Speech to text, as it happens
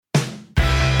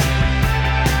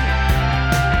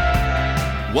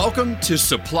Welcome to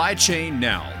Supply Chain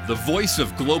Now, the voice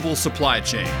of global supply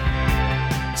chain.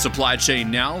 Supply Chain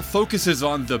Now focuses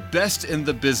on the best in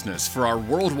the business for our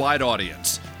worldwide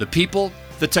audience, the people,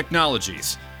 the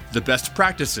technologies, the best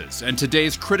practices, and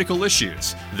today's critical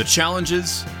issues, the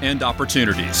challenges and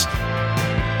opportunities.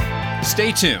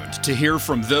 Stay tuned to hear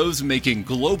from those making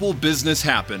global business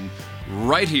happen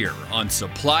right here on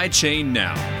Supply Chain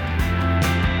Now.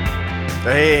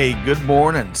 Hey, good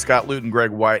morning. Scott Luton, Greg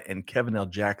White, and Kevin L.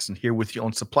 Jackson here with you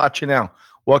on Supply Chain Now.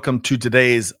 Welcome to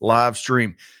today's live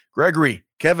stream. Gregory,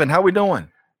 Kevin, how we doing?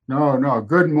 No.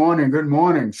 Good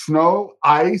morning. Snow,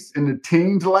 ice, and the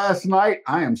teens last night.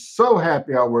 I am so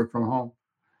happy I work from home.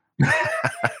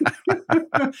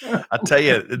 I tell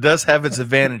you, it does have its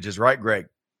advantages, right, Greg?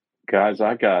 Guys,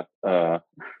 I got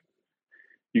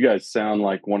you guys sound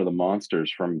like one of the monsters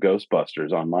from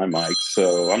Ghostbusters on my mic,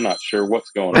 so I'm not sure what's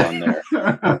going on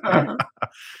there.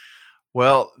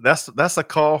 Well, that's a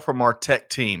call from our tech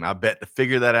team, I bet, to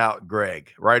figure that out,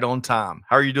 Greg. Right on time.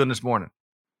 How are you doing this morning?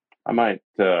 I might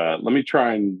let me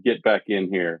try and get back in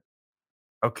here.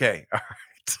 Okay. All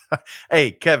right.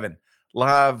 Hey, Kevin,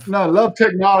 live. No, I love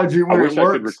technology when I wish it I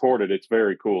works. could record it. It's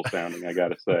very cool sounding, I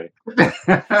gotta say.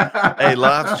 Hey,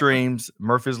 live streams,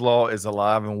 Murphy's Law is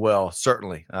alive and well,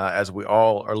 certainly, as we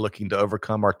all are looking to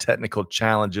overcome our technical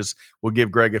challenges. We'll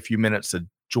give Greg a few minutes to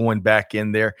join back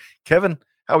in there. Kevin,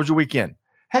 how was your weekend?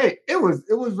 Hey, it was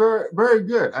very, very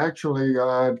good. Actually,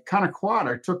 kind of quiet.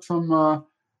 I took some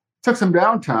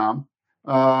downtime,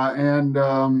 and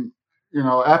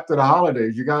after the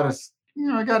holidays, you gotta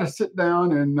sit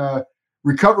down and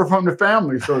recover from the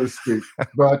family, so to speak.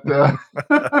 But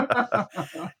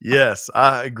Yes,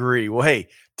 I agree. Well, hey,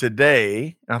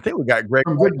 today, I think we got Greg.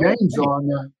 some good games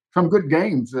on. Some good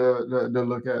games to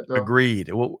look at. Though.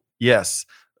 Agreed. Well, yes.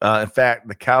 In fact,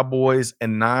 the Cowboys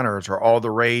and Niners are all the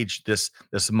rage this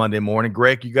Monday morning.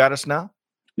 Greg, you got us now?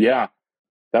 Yeah,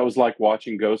 that was like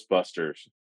watching Ghostbusters.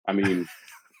 I mean,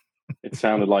 it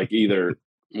sounded like either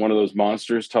one of those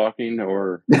monsters talking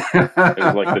or it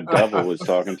was like the devil was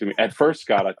talking to me. At first,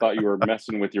 Scott, I thought you were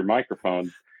messing with your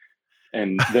microphone.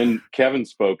 And then Kevin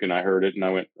spoke and I heard it and I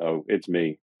went, oh, it's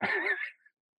me.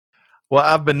 Well,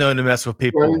 I've been known to mess with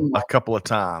people a couple of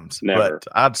times, Never. but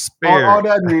I'd spare. All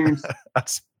that means.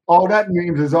 All that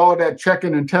means is all that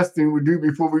checking and testing we do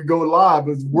before we go live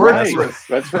is worthless. Right.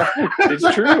 That's right.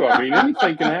 It's true. I mean,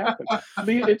 anything can happen.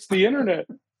 It's the internet.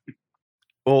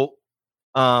 Well,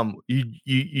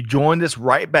 you joined us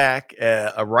right back,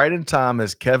 right in time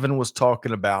as Kevin was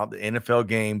talking about the NFL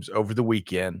games over the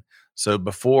weekend. So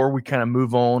before we kind of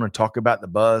move on and talk about the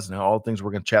buzz and all the things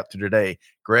we're going to chat through today,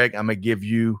 Greg, I'm going to give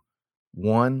you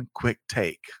one quick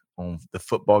take on the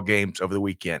football games over the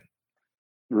weekend.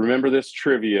 Remember this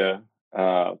trivia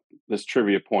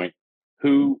point.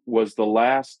 Who was the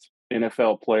last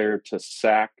NFL player to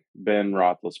sack Ben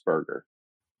Roethlisberger?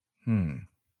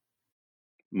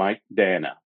 Mike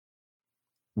Dana.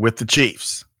 With the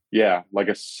Chiefs. Yeah, like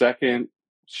a second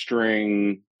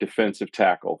string defensive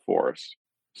tackle for us.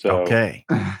 So, okay.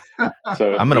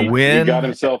 So I'm going to win. He got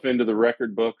himself into the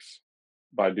record books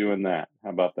by doing that.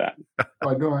 How about that?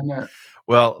 By doing that.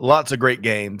 Well, lots of great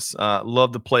games.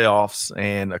 Love the playoffs.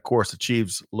 And, of course, the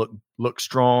Chiefs look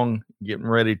strong, getting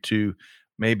ready to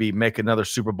maybe make another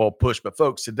Super Bowl push. But,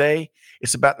 folks, today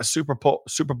it's about the Super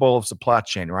Bowl of supply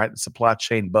chain, right? The supply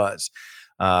chain buzz.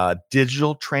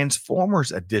 Digital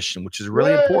Transformers edition, which is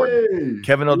really important.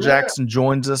 Kevin L. Jackson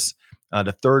joins us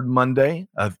the third Monday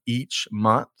of each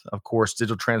month. Of course,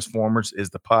 Digital Transformers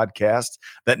is the podcast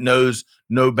that knows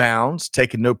no bounds,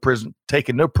 taking no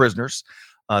prisoners.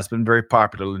 It's been very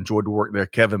popular. Enjoyed the work there,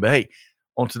 Kevin. But hey,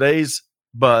 on today's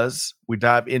buzz, we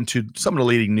dive into some of the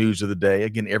leading news of the day.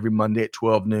 Again, every Monday at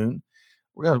 12 noon.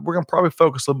 We're gonna probably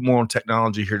focus a little bit more on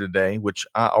technology here today, which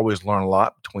I always learn a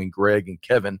lot between Greg and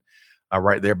Kevin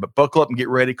right there. But buckle up and get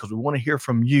ready because we want to hear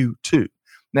from you too.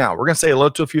 Now, we're going to say hello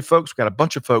to a few folks. We've got a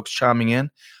bunch of folks chiming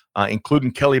in,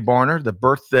 including Kelly Barner, the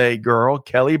birthday girl.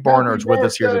 Kelly Barner is with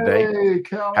us here today.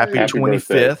 Kelly. Happy 25th.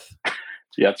 Birthday.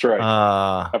 Yeah, that's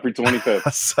right. Happy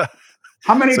 25th.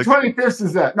 How many 25ths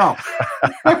is that? No.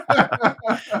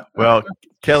 Well,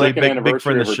 Kelly, Second big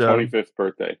friend of the show. 25th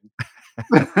birthday.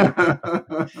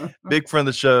 Big friend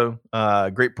of the show,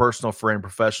 great personal friend,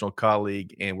 professional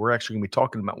colleague, and we're actually going to be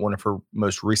talking about one of her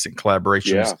most recent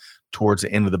collaborations towards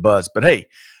the end of the buzz. But hey,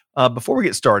 before we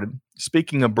get started,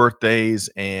 speaking of birthdays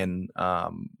and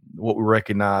what we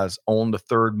recognize on the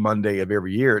third Monday of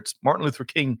every year, it's Martin Luther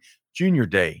King Jr.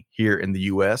 Day here in the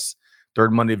U.S.,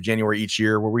 third Monday of January each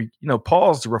year, where we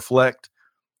pause to reflect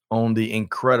on the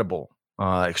incredible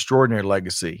extraordinary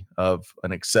legacy of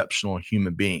an exceptional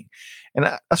human being. And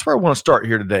that's where I want to start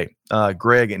here today.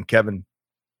 Greg and Kevin,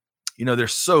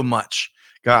 there's so much,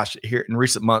 gosh, here in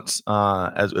recent months,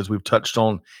 as we've touched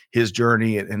on his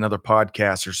journey and other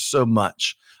podcasts, there's so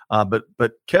much.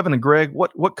 But Kevin and Greg,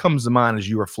 what comes to mind as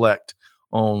you reflect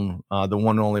on the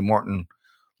one and only Martin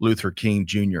Luther King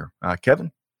Jr.?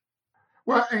 Kevin?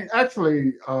 Well,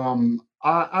 actually,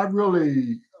 I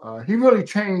really, he really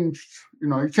changed.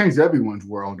 He changed everyone's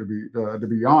world, to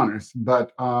be honest.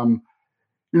 But I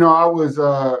was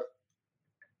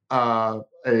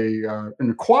in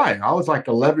the choir. I was like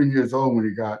 11 years old when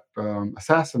he got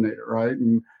assassinated, right?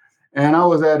 And I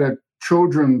was at a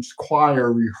children's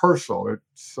choir rehearsal at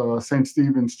St.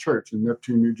 Stephen's Church in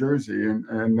Neptune, New Jersey,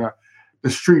 and the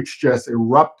streets just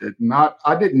erupted. And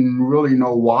I didn't really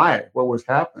know what was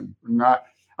happening. And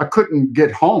I couldn't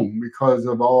get home because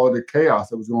of all the chaos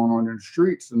that was going on in the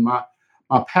streets. And my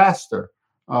pastor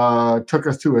took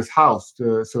us to his house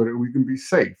so that we can be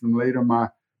safe. And later my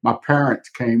parents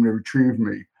came to retrieve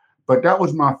me. But that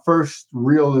was my first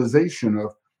realization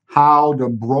of how the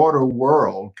broader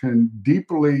world can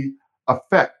deeply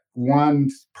affect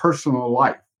one's personal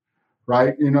life,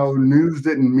 right? News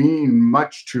didn't mean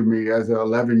much to me as an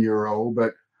 11-year-old,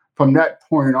 but from that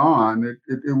point on,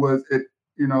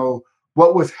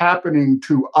 what was happening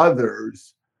to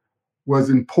others was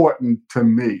important to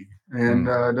me. And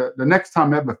the next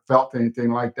time I ever felt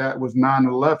anything like that was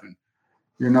 9/11.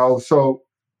 So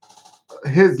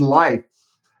his life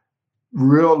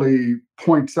really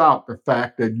points out the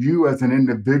fact that you as an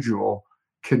individual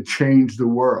can change the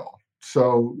world.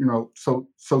 So,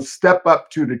 so step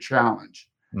up to the challenge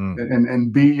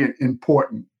and be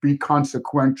important, be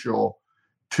consequential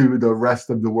to the rest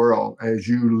of the world as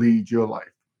you lead your life.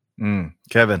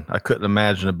 Kevin, I couldn't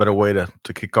imagine a better way to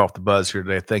kick off the buzz here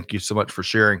today. Thank you so much for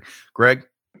sharing. Greg?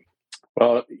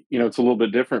 Well, it's a little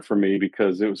bit different for me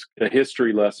because it was a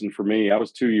history lesson for me. I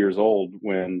was 2 years old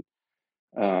when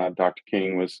Dr.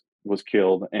 King was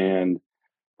killed, and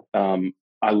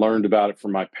I learned about it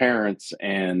from my parents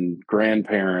and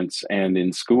grandparents and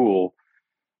in school.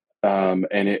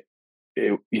 And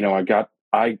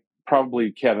I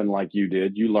probably, Kevin, like you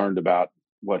did, you learned about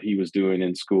what he was doing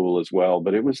in school as well,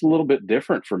 but it was a little bit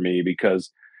different for me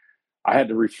because I had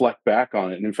to reflect back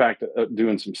on it. And in fact,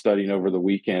 doing some studying over the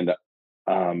weekend,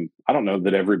 I don't know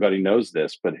that everybody knows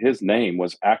this, but his name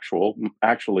was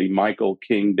actually Michael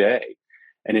King Day.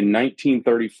 And in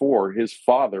 1934, his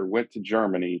father went to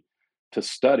Germany to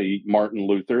study Martin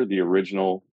Luther, the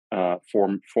original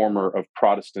former of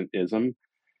Protestantism,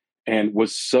 and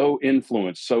was so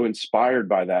influenced, so inspired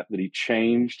by that he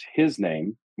changed his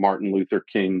name, Martin Luther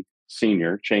King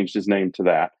Sr., changed his name to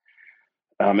that,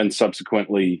 and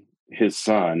subsequently his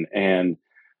son. And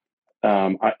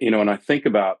I think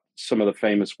about some of the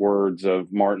famous words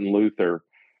of Martin Luther,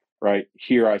 right?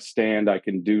 Here I stand, I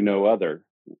can do no other.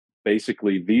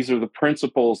 Basically, these are the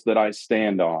principles that I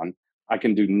stand on. I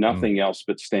can do nothing else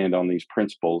but stand on these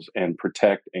principles and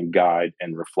protect and guide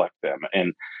and reflect them.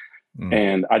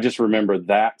 And I just remember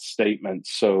that statement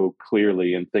so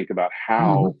clearly and think about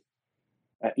how,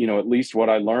 at least what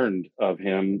I learned of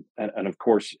him. And of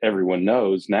course, everyone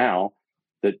knows now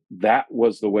that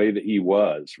was the way that he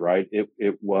was, right?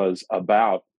 It was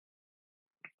about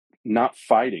not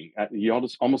fighting. You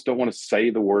almost don't want to say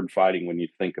the word fighting when you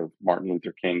think of Martin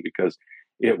Luther King, because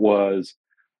it was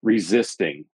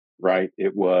resisting, right?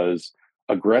 It was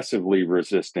aggressively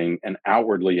resisting and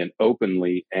outwardly and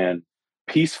openly and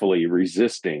peacefully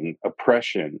resisting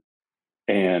oppression.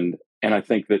 And I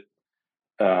think that,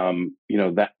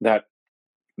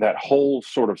 that whole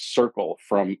sort of circle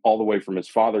from all the way from his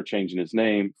father changing his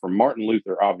name, from Martin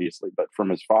Luther, obviously, but from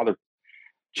his father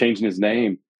changing his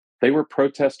name, they were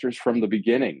protesters from the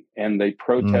beginning, and they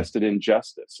protested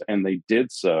injustice, and they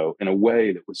did so in a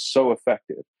way that was so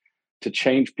effective to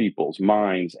change people's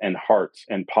minds and hearts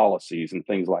and policies and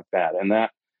things like that. And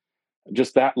that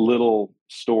little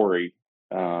story,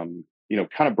 kind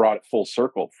of brought it full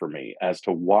circle for me as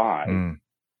to why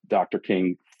Dr.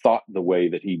 King thought the way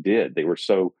that he did. They were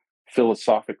so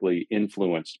philosophically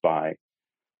influenced by,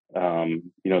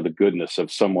 the goodness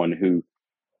of someone who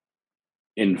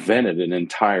invented an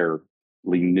entirely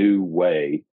new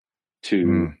way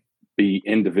to be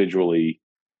individually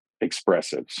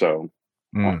expressive. So,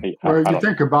 you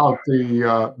think about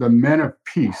the men of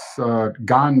peace,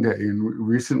 Gandhi, and we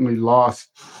recently lost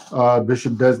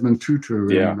Bishop Desmond Tutu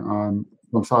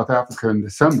from South Africa in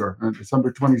December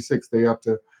 26th, day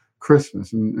after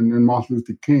Christmas, and Martin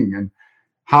Luther King, and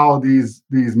how these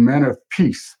men of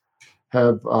peace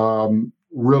have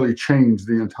really changed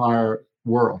the entire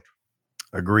world.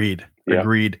 Agreed.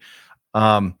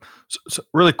 So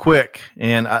really quick,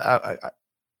 and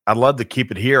I'd love to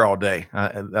keep it here all day.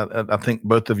 I think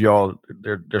both of y'all,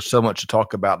 there's so much to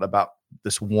talk about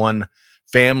this one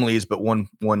family's, but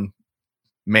one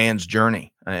man's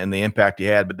journey and the impact he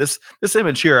had. But this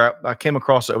image here, I came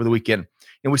across it over the weekend,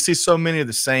 and we see so many of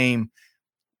the same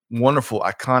wonderful,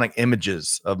 iconic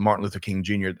images of Martin Luther King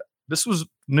Jr. This was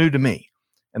new to me,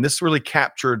 and this really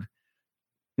captured,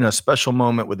 a special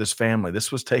moment with his family.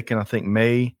 This was taken, I think,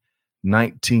 May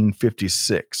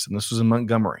 1956, and this was in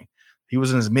Montgomery. He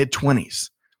was in his mid-20s.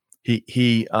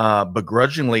 He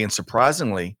begrudgingly and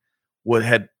surprisingly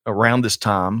had around this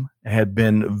time had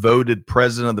been voted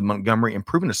president of the Montgomery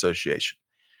Improvement Association.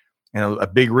 And a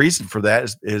big reason for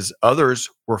that is others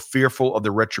were fearful of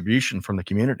the retribution from the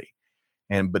community.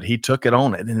 But he took it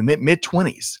on it in the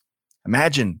mid-20s.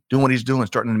 Imagine doing what he's doing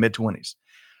starting in the mid-20s.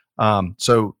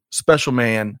 So special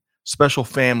man, special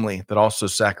family that also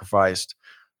sacrificed,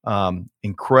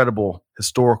 incredible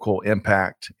historical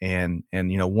impact. And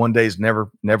one day is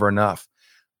never enough.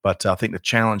 But I think the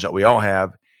challenge that we all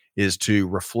have is to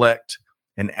reflect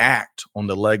and act on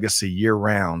the legacy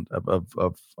year-round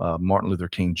of Martin Luther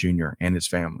King Jr. and his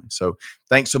family. So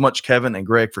thanks so much, Kevin and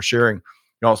Greg, for sharing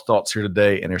y'all's thoughts here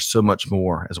today. And there's so much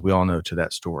more, as we all know, to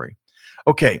that story.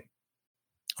 Okay,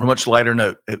 on a much lighter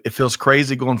note, it feels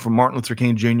crazy going from Martin Luther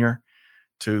King Jr.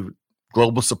 to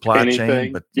global supply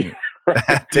chain, but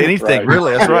to anything, right.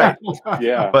 Really, that's right.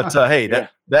 Yeah. But hey,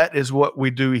 that is what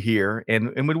we do here,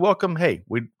 and we welcome. Hey,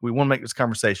 we want to make this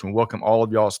conversation. We welcome all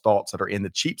of y'all's thoughts that are in the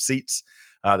cheap seats,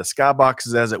 the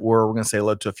skyboxes, as it were. We're going to say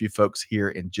hello to a few folks here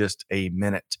in just a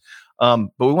minute, but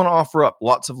we want to offer up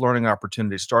lots of learning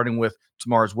opportunities, starting with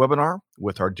tomorrow's webinar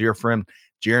with our dear friend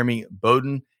Jeremy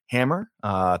Bodenhammer,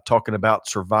 talking about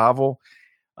survival.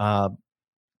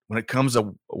 When it comes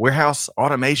to warehouse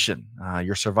automation,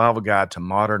 your survival guide to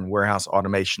modern warehouse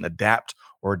automation, adapt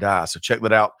or die. So check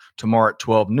that out tomorrow at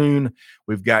 12 noon.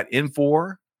 We've got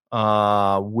Infor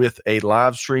with a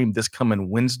live stream this coming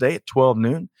Wednesday at 12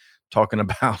 noon, talking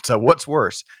about what's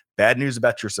worse, bad news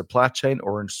about your supply chain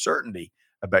or uncertainty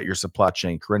about your supply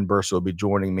chain. Corinne Bursa will be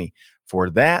joining me for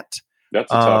that. That's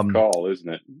a tough call, isn't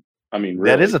it? I mean,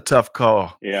 really. That is a tough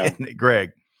call, yeah, isn't it,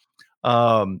 Greg?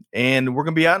 And we're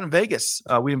going to be out in Vegas.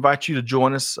 We invite you to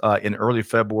join us in early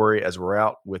February as we're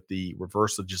out with the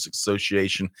Reverse Logistics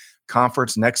Association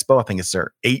Conference and Expo. I think it's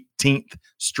their 18th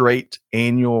straight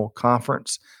annual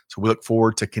conference. So we look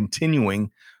forward to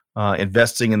continuing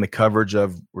investing in the coverage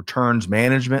of returns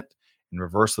management and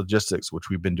reverse logistics, which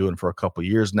we've been doing for a couple of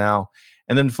years now.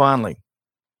 And then finally,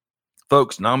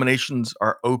 folks, nominations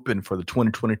are open for the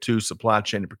 2022 Supply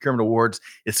Chain and Procurement Awards.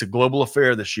 It's a global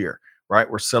affair this year. Right,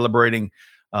 we're celebrating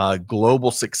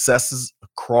global successes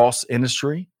across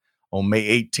industry on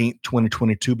May 18th,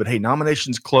 2022. But hey,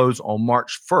 nominations close on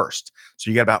March 1st.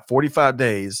 So you got about 45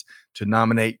 days to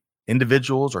nominate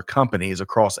individuals or companies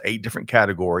across 8 different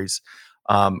categories.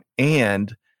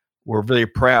 And we're really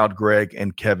proud, Greg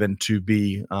and Kevin, to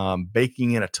be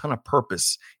baking in a ton of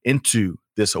purpose into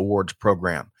this awards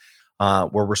program,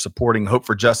 where we're supporting Hope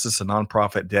for Justice, a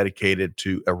nonprofit dedicated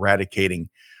to eradicating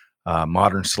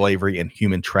modern slavery and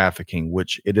human trafficking,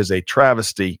 which it is a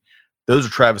travesty. Those are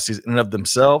travesties in and of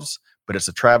themselves, but it's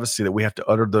a travesty that we have to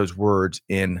utter those words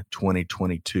in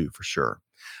 2022 for sure.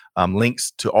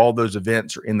 Links to all those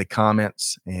events are in the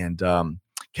comments. And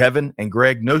Kevin and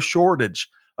Greg, no shortage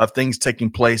of things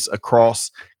taking place across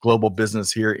global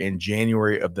business here in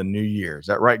January of the new year. Is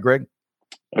that right, Greg?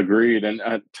 Agreed. And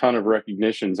a ton of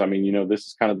recognitions. I mean, this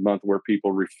is kind of the month where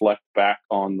people reflect back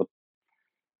on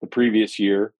the previous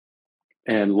year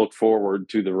and look forward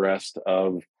to the rest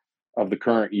of the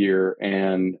current year.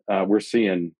 And we're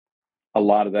seeing a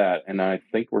lot of that. And I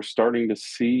think we're starting to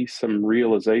see some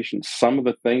realization. Some of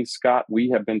the things, Scott,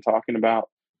 we have been talking about,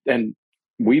 and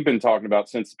we've been talking about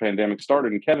since the pandemic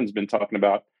started, and Kevin's been talking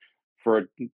about for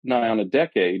nigh on a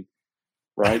decade,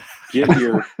 right? Get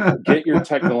your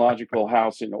technological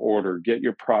house in order, get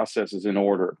your processes in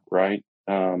order, right?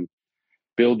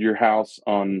 Build your house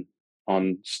on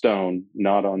stone,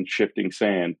 not on shifting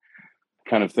sand,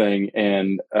 kind of thing.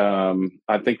 And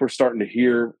I think we're starting to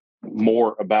hear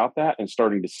more about that and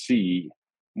starting to see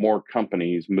more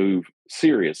companies move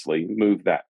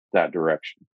that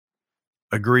direction.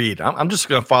 Agreed. I'm just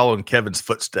going to follow in Kevin's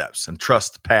footsteps and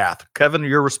trust the path. Kevin,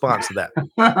 your response to that?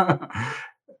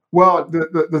 Well,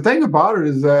 the thing about it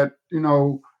is that,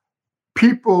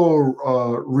 people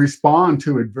respond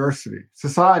to adversity.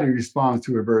 Society responds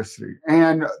to adversity.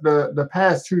 And the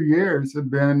past 2 years have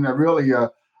been really a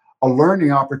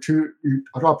learning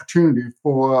opportunity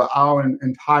for our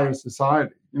entire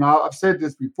society. I've said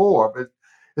this before, but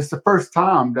it's the first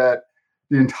time that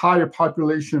the entire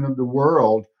population of the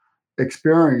world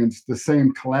experienced the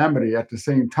same calamity at the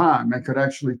same time and could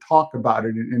actually talk about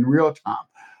it in real time.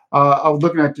 I was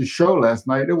looking at the show last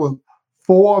night. It was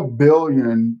 4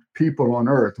 billion people on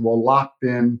Earth were locked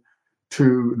in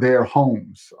to their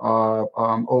homes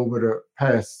over the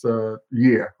past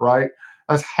year, right?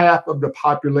 That's half of the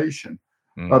population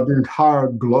of the entire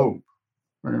globe.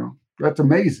 That's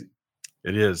amazing.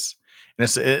 It is. And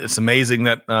it's amazing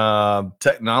that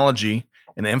technology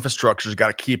and the infrastructure has got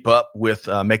to keep up with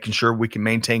making sure we can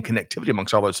maintain connectivity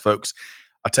amongst all those folks.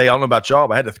 I'll tell you, I don't know about y'all,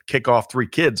 but I had to kick off 3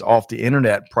 kids off the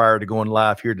internet prior to going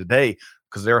live here today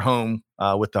because they're home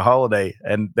with the holiday,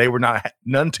 and they were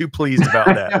none too pleased about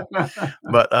that.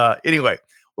 But anyway,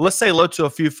 well, let's say hello to a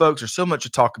few folks. There's so much to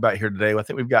talk about here today. I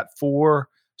think we've got 4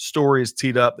 stories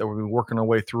teed up that we've been working our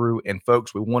way through. And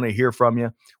folks, we want to hear from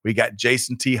you. We got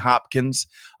Jason T. Hopkins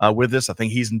with us. I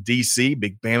think he's in DC,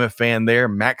 big Bama fan there.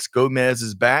 Max Gomez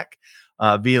is back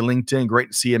via LinkedIn. Great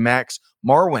to see you, Max.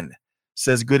 Marwin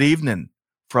says, good evening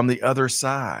from the other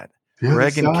side.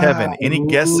 Greg and Kevin, any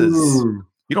guesses?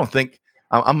 You don't think,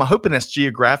 I'm hoping that's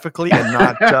geographically and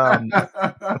not.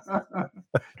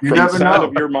 You from never the sound know.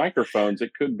 of your microphones,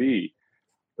 it could be.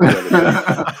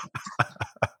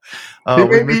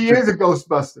 Maybe he is a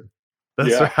Ghostbuster.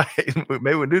 That's right.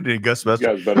 Maybe we do need a Ghostbuster. You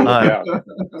guys better look out.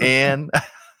 And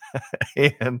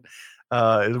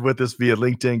is with us via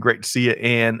LinkedIn. Great to see you.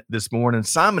 And this morning,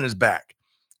 Simon is back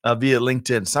via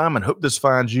LinkedIn. Simon, hope this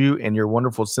finds you and your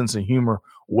wonderful sense of humor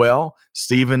well.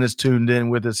 Stephen is tuned in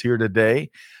with us here today.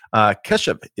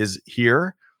 Keshav is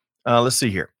here. Let's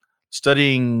see here.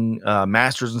 Studying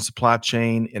master's in supply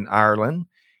chain in Ireland.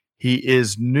 He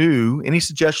is new. Any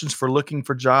suggestions for looking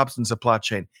for jobs in supply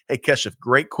chain? Hey, Keshav,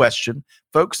 great question.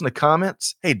 Folks in the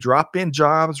comments, hey, drop in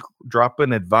jobs, drop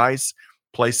in advice,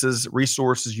 places,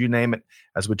 resources, you name it,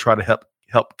 as we try to help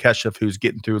Keshav, who's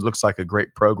getting through. It looks like a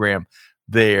great program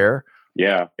there.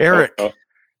 Yeah. Eric.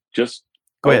 Just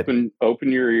go ahead.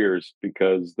 Open your ears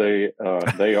because they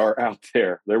are out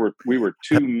there. We were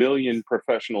 2 million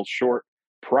professionals short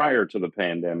prior to the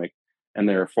pandemic. And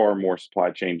there are far more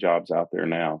supply chain jobs out there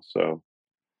now. So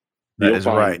that is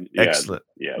right. Excellent.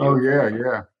 Yeah.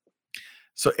 Yeah.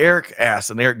 So Eric asked,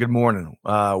 and Eric, good morning.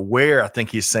 Where I think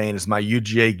he's saying is my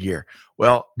UGA gear.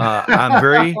 Well, I'm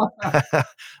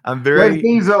very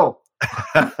Diesel.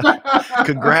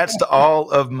 Congrats to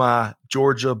all of my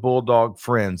Georgia Bulldog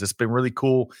friends. It's been really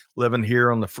cool living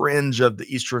here on the fringe of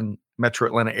the Eastern Metro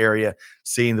Atlanta area,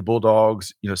 seeing the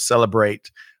Bulldogs,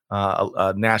 celebrate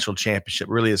a national championship.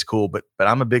 Really is cool. But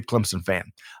I'm a big Clemson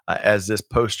fan, as this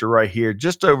poster right here,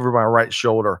 just over my right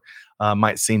shoulder,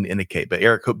 might seem to indicate. But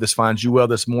Eric, hope this finds you well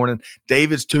this morning.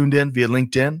 David's tuned in via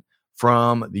LinkedIn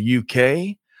from the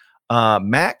UK.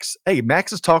 Max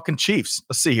is talking Chiefs.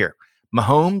 Let's see here.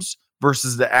 Mahomes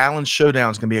versus the Allen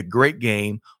showdown is going to be a great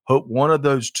game. Hope one of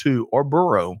those two or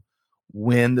Burrow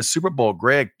win the Super Bowl.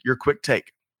 Greg, your quick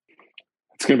take.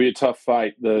 It's going to be a tough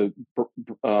fight. The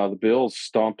Bills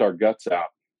stomped our guts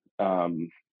out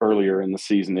earlier in the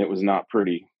season. It was not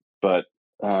pretty, but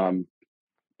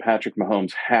Patrick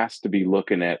Mahomes has to be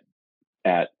looking at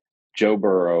Joe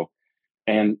Burrow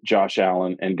and Josh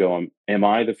Allen and going, am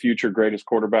I the future greatest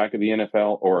quarterback of the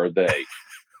NFL, or are they?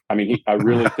 I mean, I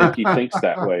really think he thinks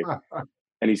that way.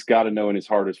 And he's got to know in his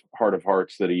heart of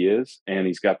hearts that he is, and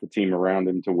he's got the team around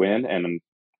him to win. And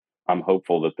I'm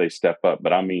hopeful that they step up.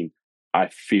 But I mean, I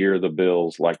fear the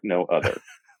Bills like no other.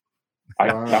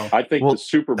 Wow. I think the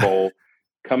Super Bowl,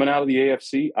 coming out of the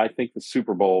AFC, I think the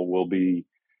Super Bowl will be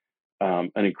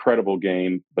an incredible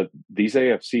game. But these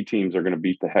AFC teams are going to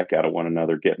beat the heck out of one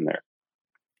another getting there.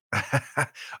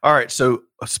 All right. So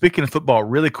speaking of football,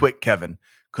 really quick, Kevin,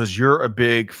 because you're a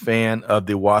big fan of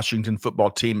the Washington football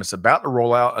team. It's about to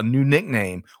roll out a new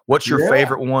nickname. What's your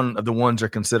favorite one of the ones they're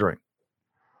considering?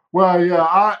 Well, yeah,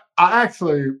 I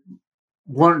actually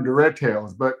wanted the Red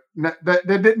Tails, but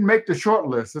they didn't make the short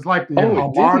list. It's like the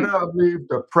Armada, I believe,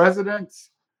 the Presidents,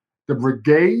 the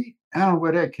Brigade. I don't know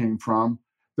where that came from.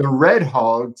 The Red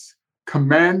Hogs,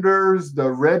 Commanders, the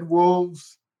Red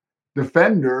Wolves,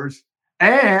 Defenders,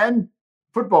 and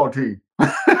football team.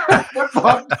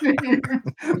 Football team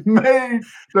made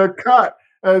the cut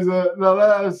as the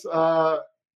last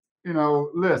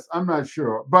list. I'm not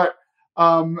sure, but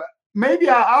maybe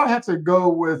I'll have to go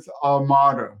with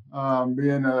Armada,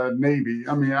 being a Navy.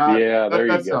 I mean,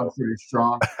 that sounds pretty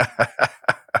strong.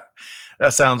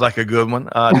 That sounds like a good one.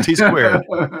 T Squared,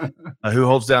 who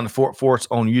holds down the Fort Force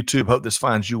on YouTube, hope this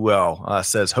finds you well,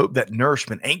 says, hope that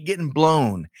nourishment ain't getting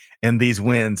blown in these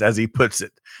wins, as he puts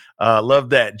it.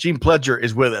 Love that. Gene Pledger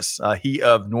is with us. He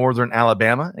of Northern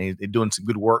Alabama, and he's doing some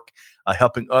good work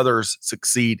helping others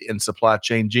succeed in supply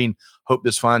chain. Gene, hope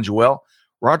this finds you well.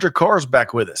 Roger Carr is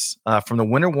back with us from the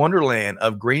Winter Wonderland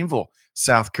of Greenville,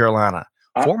 South Carolina.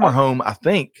 Former home, I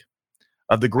think,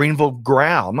 of the Greenville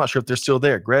Growl. I'm not sure if they're still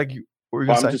there. Greg, what were you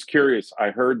going to say? I'm just curious. I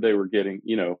heard they were getting,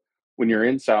 when you're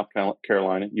in South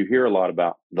Carolina, you hear a lot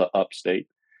about the upstate.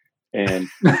 And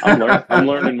I'm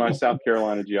learning my South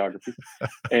Carolina geography.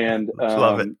 And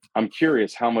Love it. I'm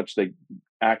curious how much they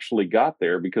actually got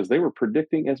there, because they were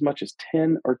predicting as much as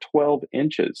 10 or 12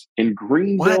 inches in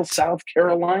Greenville, South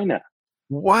Carolina.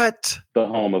 What? The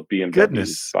home of BMW,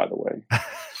 Goodness. by the way.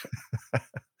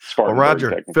 Well,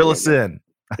 Roger, fill us in.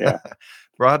 Yeah.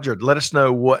 Roger, let us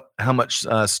know how much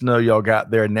snow y'all got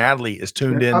there. Natalie is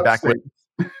tuned in back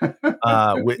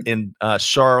in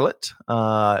Charlotte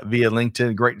via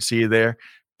LinkedIn. Great to see you there.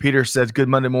 Peter says, good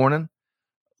Monday morning.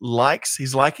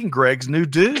 He's liking Greg's new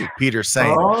do, Peter's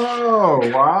saying. Oh,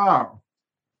 wow.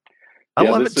 I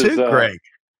love it too, Greg.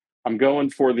 I'm going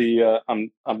for the,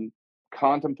 I'm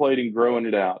contemplating growing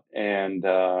it out. And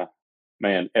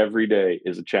man, every day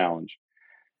is a challenge.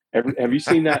 Have you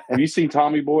seen that? Have you seen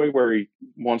Tommy Boy where he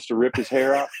wants to rip his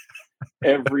hair out?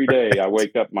 Every day I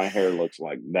wake up, my hair looks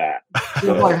like that.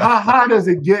 So, like, how high does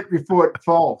it get before it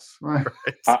falls? Right?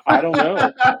 I don't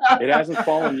know. It hasn't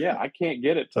fallen yet. I can't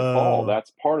get it to fall.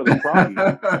 That's part of the problem.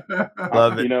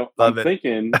 Love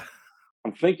it.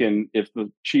 I'm thinking if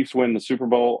the Chiefs win the Super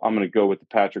Bowl, I'm going to go with the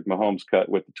Patrick Mahomes cut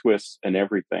with the twists and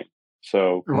everything.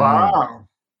 So, wow.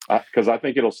 Because I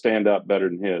think it'll stand up better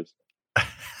than his.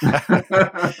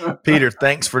 Peter,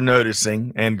 thanks for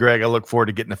noticing. And Greg, I look forward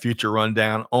to getting a future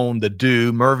rundown on the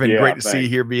do. Mervin, great to see you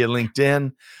here via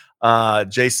LinkedIn.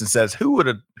 Jason says, who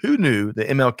knew the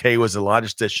MLK was a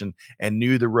logistician and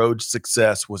knew the road to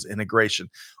success was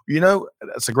integration?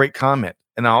 That's a great comment.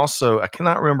 And I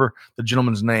cannot remember the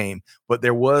gentleman's name, but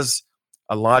there was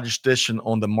a logistician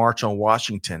on the March on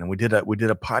Washington, and we did a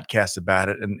podcast about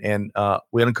it, and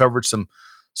we uncovered some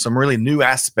really new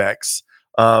aspects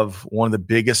of one of the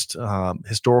biggest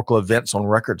historical events on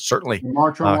record, certainly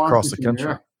across the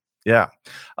country. Yeah.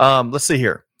 Let's see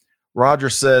here. Roger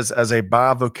says, as a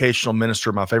bivocational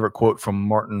minister, my favorite quote from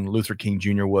Martin Luther King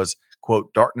Jr. was,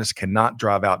 quote, darkness cannot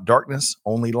drive out darkness.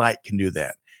 Only light can do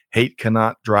that. Hate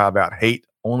cannot drive out hate.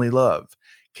 Only love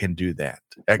can do that.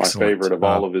 Excellent. My favorite of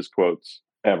all of his quotes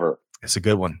ever. It's a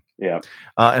good one. Yeah.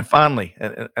 And finally,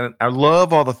 and I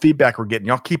love all the feedback we're getting.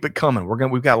 Y'all keep it coming.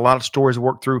 We've got a lot of stories to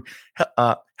work through.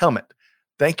 Helmet,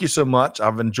 thank you so much.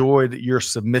 I've enjoyed your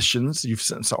submissions. You've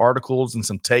sent some articles and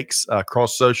some takes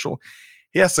across social.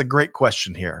 He asked a great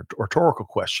question here, a rhetorical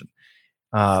question.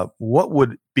 What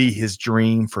would be his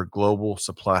dream for global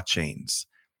supply chains?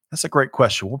 That's a great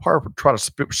question. We'll probably try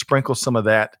to sprinkle some of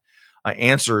that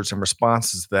answers and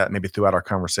responses to that maybe throughout our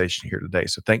conversation here today.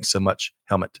 So thanks so much,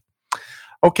 Helmet.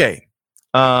 Okay.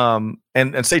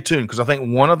 And stay tuned, because I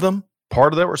think one of them,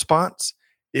 part of that response,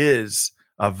 is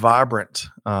a vibrant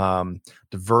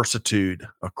diversitude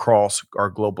across our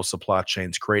global supply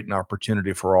chains, creating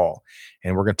opportunity for all.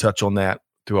 And we're going to touch on that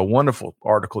through a wonderful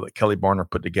article that Kelly Barner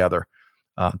put together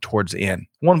towards the end.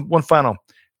 One final,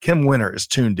 Kim Winter is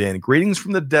tuned in. Greetings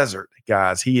from the desert,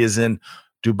 guys. He is in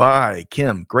Dubai.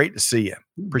 Kim, great to see you.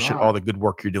 Appreciate all the good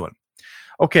work you're doing.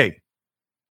 Okay.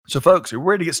 So, folks, are we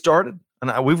ready to get started?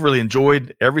 And we've really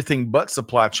enjoyed everything but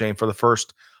supply chain for the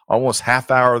first almost half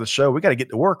hour of the show. We got to get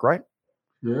to work, right?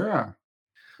 Yeah.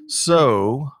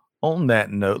 So, on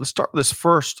that note, let's start with this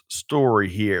first story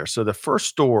here. So, the first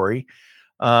story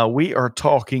we are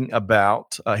talking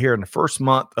about here in the first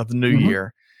month of the new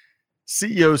year,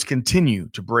 CEOs continue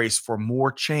to brace for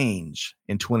more change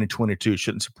in 2022.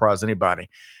 Shouldn't surprise anybody.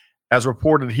 As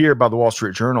reported here by the Wall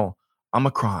Street Journal,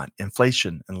 Omicron,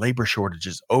 inflation, and labor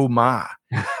shortages. Oh my.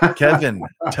 Kevin,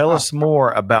 tell us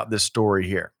more about this story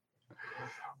here.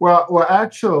 Well,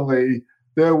 actually,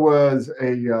 there was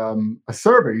a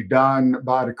survey done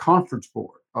by the Conference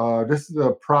Board. This is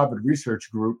a private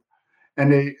research group,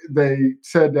 and they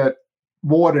said that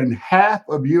more than half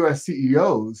of U.S.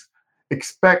 CEOs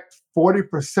expect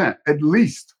 40%, at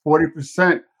least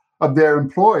 40% of their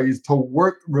employees to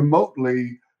work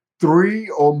remotely 3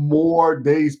 or more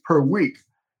days per week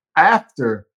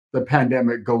after the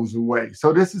pandemic goes away.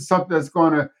 So this is something that's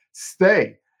going to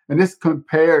stay. And this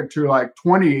compared to like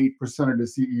 28% of the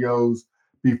CEOs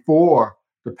before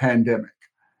the pandemic.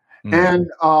 And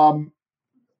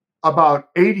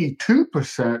about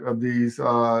 82% of these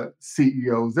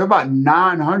CEOs, there are about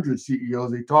 900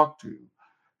 CEOs they talked to.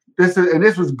 This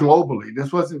was globally.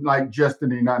 This wasn't like just in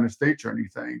the United States or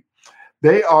anything.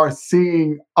 They are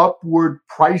seeing upward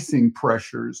pricing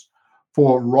pressures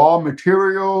for raw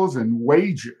materials and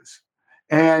wages.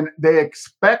 And they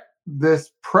expect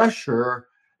this pressure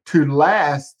to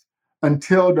last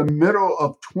until the middle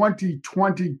of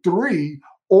 2023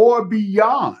 or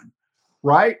beyond,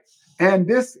 right? And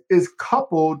this is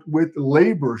coupled with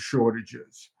labor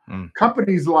shortages.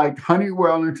 Companies like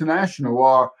Honeywell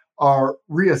International are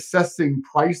reassessing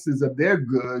prices of their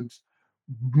goods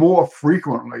more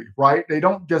frequently, right? They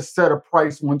don't just set a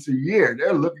price once a year.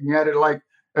 They're looking at it like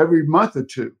every month or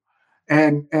two.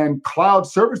 And cloud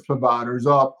service providers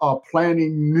are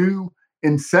planning new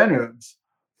incentives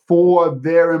for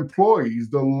their employees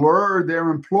to lure their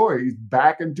employees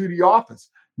back into the office.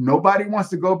 Nobody wants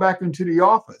to go back into the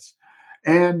office.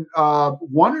 And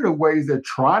one of the ways they're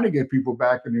trying to get people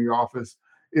back in the office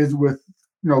is with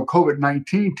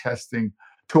COVID-19 testing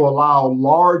to allow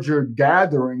larger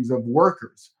gatherings of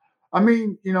workers. I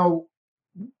mean,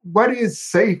 what is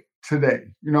safe today?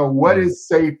 What is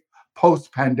safe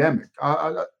post-pandemic?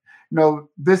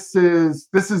 This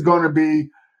is going to be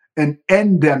an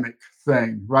endemic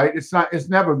thing, right? It's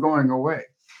never going away.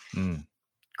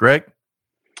 Greg?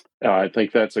 I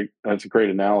think that's a great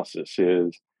analysis.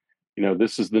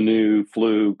 This is the new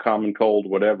flu, common cold,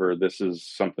 whatever. This is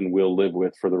something we'll live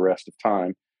with for the rest of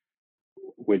time,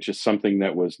 which is something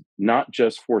that was not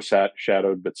just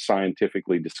foreshadowed, but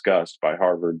scientifically discussed by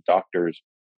Harvard doctors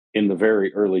in the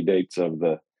very early dates of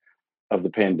the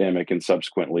pandemic and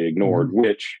subsequently ignored,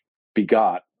 which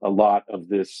begot a lot of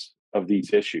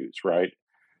these issues, right?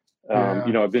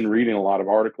 I've been reading a lot of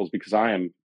articles because I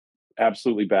am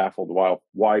absolutely baffled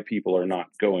why people are not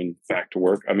going back to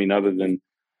work. I mean, other than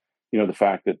the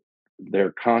fact that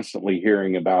they're constantly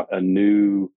hearing about a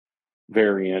new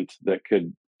variant that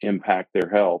could impact their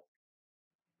health.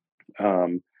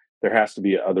 There has to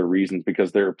be other reasons,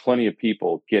 because there are plenty of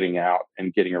people getting out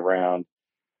and getting around,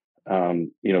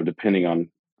 depending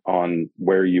on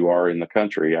where you are in the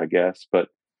country, I guess,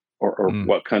 or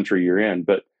what country you're in.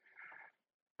 But,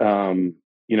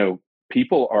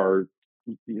 people are,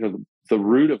 the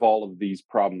root of all of these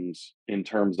problems in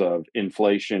terms of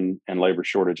inflation and labor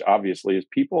shortage, obviously, is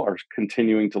people are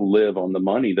continuing to live on the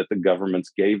money that the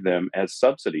governments gave them as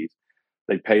subsidies.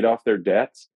 They paid off their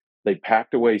debts. They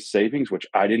packed away savings, which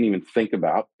I didn't even think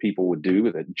about people would do,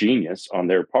 with a genius on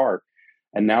their part.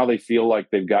 And now they feel like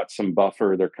they've got some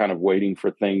buffer. They're kind of waiting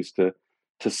for things to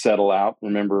settle out.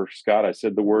 Remember, Scott, I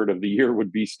said the word of the year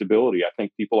would be stability. I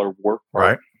think people are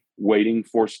waiting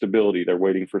for stability. They're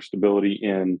waiting for stability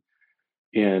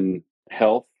in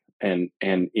health and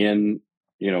in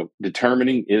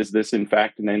determining, is this in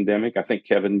fact an endemic? I think,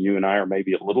 Kevin, you and I are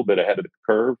maybe a little bit ahead of the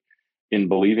curve in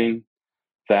believing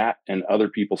that, and other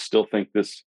people still think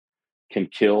this can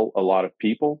kill a lot of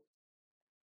people,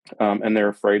 and they're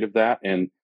afraid of that. And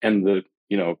the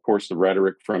of course, the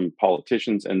rhetoric from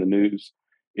politicians and the news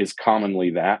is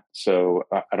commonly that. So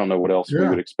I don't know what else we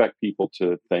would expect people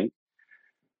to think.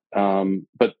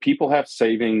 But people have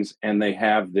savings, and they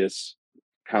have this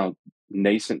kind of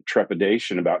nascent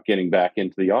trepidation about getting back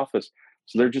into the office.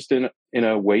 So they're just in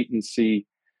a wait and see.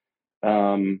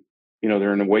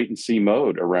 They're in a wait and see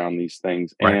mode around these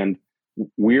things. Right. And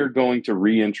we're going to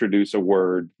reintroduce a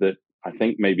word that I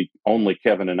think maybe only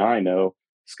Kevin and I know.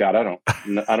 Scott, I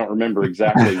don't remember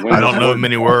exactly when. I don't know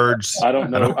many words. I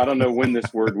don't know when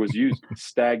this word was used.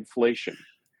 Stagflation.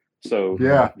 So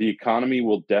the economy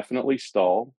will definitely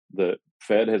stall. The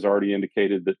Fed has already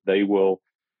indicated that they will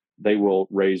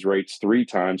raise rates 3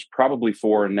 times, probably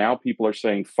 4, and now people are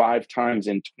saying 5 times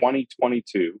in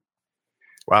 2022.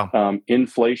 Wow.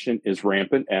 Inflation is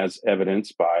rampant, as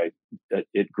evidenced by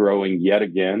it growing yet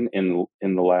again in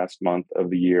the last month of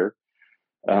the year.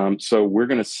 So we're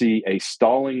going to see a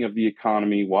stalling of the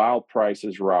economy while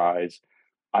prices rise.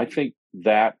 I think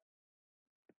that,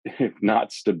 if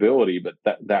not stability, but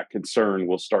that concern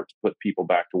will start to put people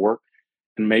back to work.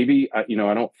 And maybe, I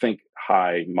don't think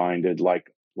high-minded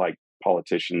like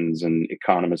politicians and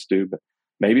economists do, but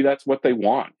maybe that's what they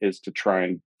want, is to try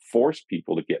and force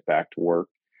people to get back to work.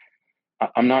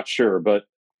 I'm not sure, but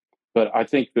I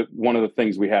think that one of the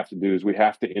things we have to do is we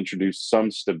have to introduce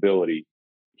some stability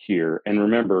here. And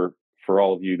remember, for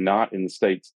all of you not in the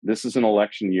States, this is an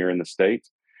election year in the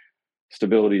States.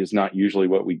 Stability is not usually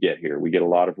what we get here. We get a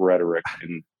lot of rhetoric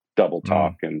and double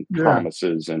talk and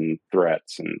promises and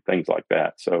threats and things like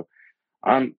that. So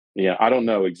I don't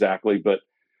know exactly, but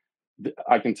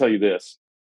I can tell you this: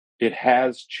 it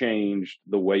has changed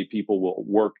the way people will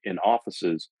work in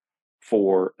offices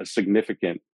for a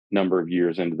significant number of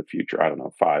years into the future. I don't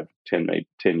know, 5, 10, maybe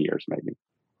 10 years, maybe.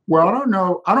 Well, I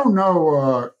don't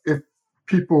know if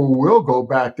people will go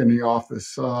back in the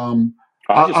office. I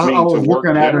was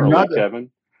looking at another, Kevin.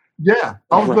 Yeah,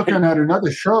 I was looking at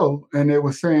another show, and it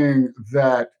was saying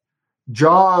that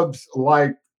jobs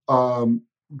like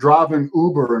driving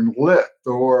Uber and Lyft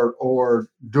or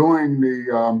doing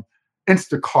the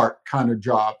Instacart kind of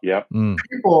job. Yep.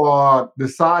 People are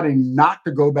deciding not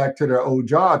to go back to their old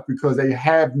jobs because they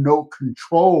have no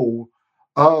control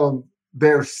of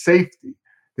their safety.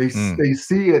 They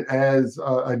see it as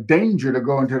a danger to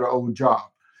go into the old job.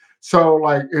 So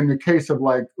like in the case of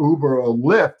like Uber or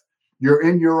Lyft, you're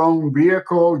in your own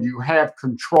vehicle. You have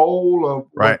control of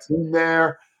what's in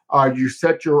there. You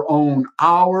set your own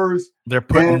hours. They're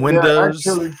putting windows,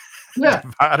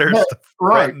 dividers,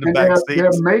 right. In the And back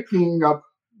they're seats. making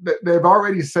they've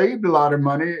already saved a lot of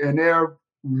money, and they're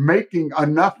making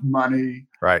enough money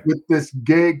with this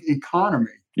gig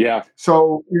economy. Yeah.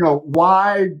 So,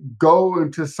 why go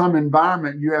into some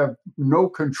environment you have no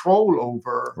control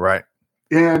over? Right.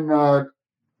 In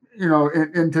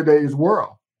today's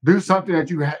world, do something that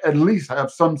you at least have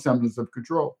some semblance of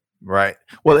control. Right.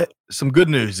 Well, some good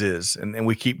news is, and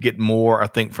we keep getting more, I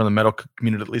think, from the medical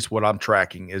community, at least what I'm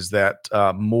tracking, is that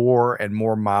more and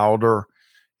more milder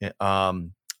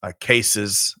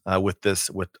cases with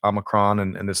Omicron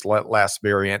and this last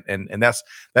variant. And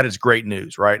that is great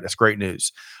news, right? That's great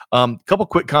news. Couple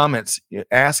quick comments.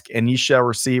 Ask and ye shall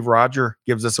receive. Roger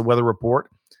gives us a weather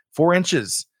report. 4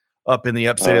 inches up in the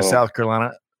upstate of South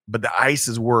Carolina, but the ice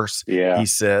is worse, he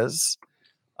says.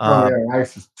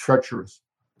 Ice is treacherous.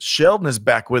 Sheldon is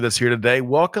back with us here today.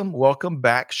 Welcome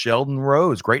back, Sheldon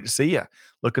Rose. Great to see you.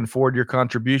 Looking forward to your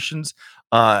contributions.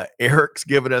 Eric's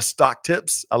giving us stock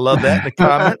tips. I love that in the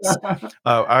comments.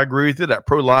 I agree with you. That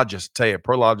Prologis, tell you,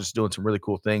 Prologis is doing some really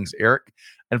cool things, Eric.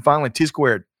 And finally,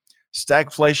 T-Squared.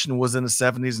 Stagflation was in the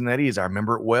 70s and 80s. I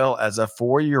remember it well as a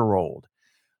 4-year-old.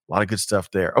 A lot of good stuff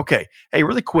there. Okay. Hey,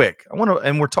 really quick.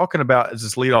 We're talking about, as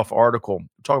this leadoff article,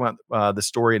 we're talking about the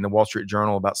story in the Wall Street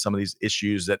Journal about some of these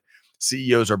issues that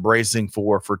CEOs are bracing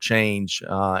for change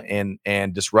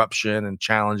and disruption and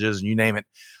challenges, and you name it.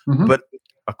 Mm-hmm. But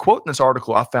a quote in this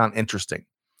article I found interesting.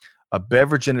 A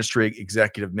beverage industry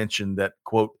executive mentioned that,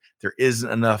 quote, there isn't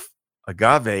enough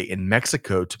agave in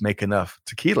Mexico to make enough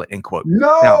tequila, end quote.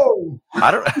 No! Now,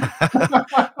 I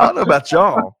don't know about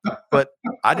y'all, but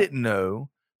I didn't know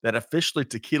that officially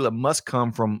tequila must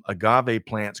come from agave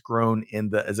plants grown in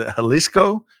the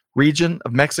Jalisco region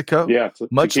of Mexico? Yeah, it's a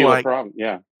much tequila like problem.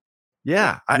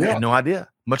 Yeah, I had no idea.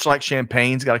 Much like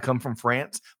champagne's got to come from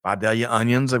France, Vidalia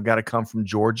onions have got to come from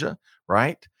Georgia,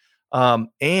 right?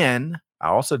 And I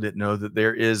also didn't know that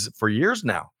there is, for years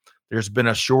now, there's been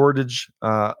a shortage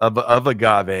of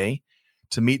agave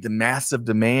to meet the massive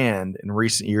demand in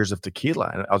recent years of tequila.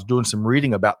 And I was doing some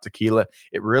reading about tequila.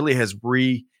 It really has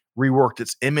reworked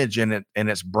its image and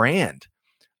its brand.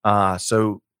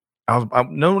 So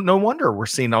no wonder we're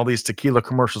seeing all these tequila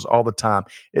commercials all the time.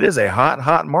 It is a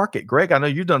hot market. Greg, I know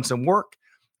you've done some work,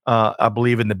 I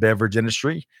believe, in the beverage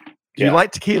industry. Do you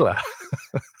like tequila?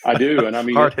 I do. And I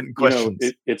mean, hard-hitting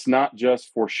questions. It's not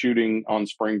just for shooting on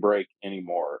spring break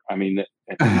anymore. I mean,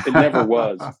 it never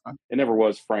was. It never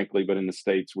was, frankly, but in the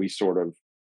States, we sort of,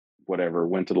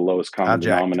 went to the lowest common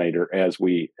denominator as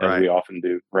we often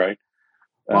do, right?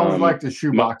 Well, we like the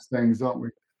shoebox things, don't we?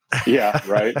 Yeah,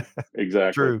 right.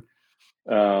 Exactly. True.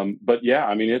 But yeah,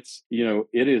 I mean, it's,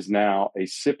 it is now a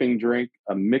sipping drink,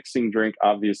 a mixing drink,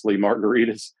 obviously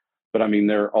margaritas, but I mean,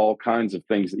 there are all kinds of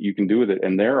things that you can do with it.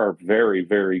 And there are very,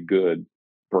 very good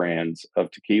brands of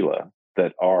tequila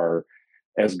that are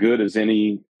as good as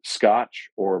any scotch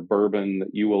or bourbon that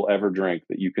you will ever drink,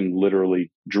 that you can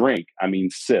literally drink. I mean,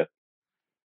 sip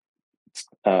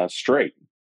straight,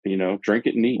 drink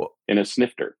it neat in a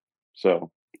snifter. So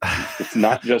it's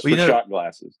not just for shot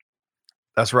glasses.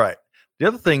 That's right. The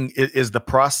other thing is the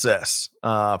process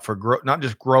for not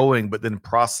just growing, but then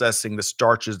processing the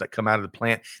starches that come out of the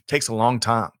plant takes a long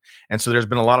time. And so there's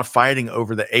been a lot of fighting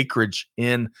over the acreage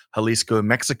in Jalisco,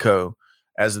 Mexico,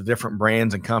 as the different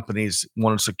brands and companies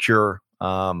want to secure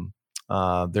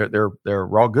their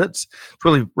raw goods. It's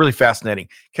really, really fascinating.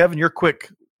 Kevin, your quick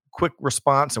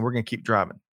response, and we're going to keep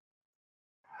driving.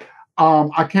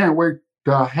 I can't wait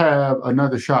to have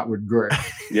another shot with Greg.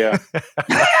 Yeah.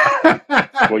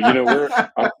 Well,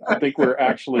 I think we're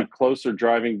actually closer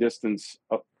driving distance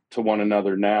up to one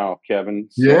another now, Kevin.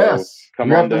 So yes.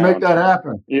 Come on have down. To make that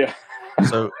happen. Yeah.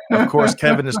 So, of course,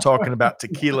 Kevin is talking about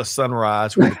Tequila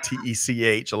Sunrise with the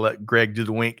TECH. I'll let Greg do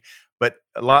the wink. But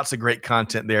lots of great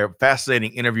content there.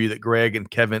 Fascinating interview that Greg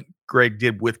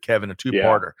did with Kevin, a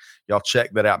two-parter. Y'all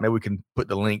check that out. Maybe we can put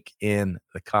the link in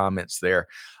the comments there.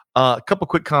 A couple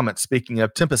quick comments. Speaking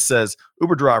of, Tempest says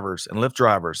Uber drivers and Lyft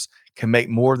drivers can make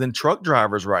more than truck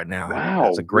drivers right now. Wow,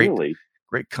 that's a great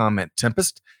comment,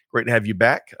 Tempest. Great to have you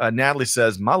back. Natalie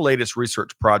says, my latest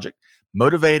research project,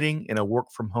 motivating in a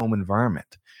work from home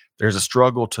environment. There's a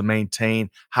struggle to maintain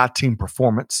high team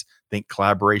performance, think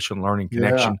collaboration, learning,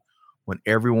 connection, when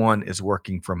everyone is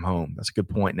working from home. That's a good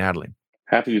point, Natalie.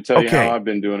 Happy to tell you Okay. how I've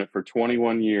been doing it for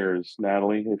 21 years,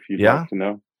 Natalie, if you'd Yeah? like to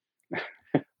know.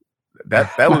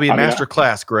 That would be a I mean, master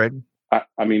class, Greg.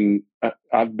 I've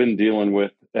been dealing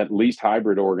with at least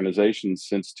hybrid organizations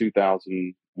since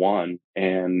 2001,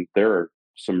 and there are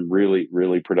some really,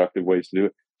 really productive ways to do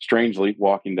it. Strangely,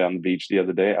 walking down the beach the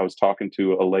other day, I was talking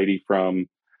to a lady from,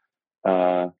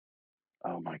 oh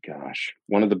my gosh,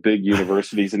 one of the big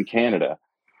universities in Canada,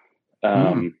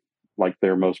 like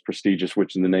their most prestigious,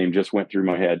 which the name just went through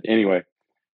my head. Anyway,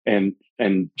 and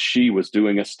she was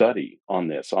doing a study on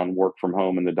this, on work from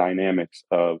home and the dynamics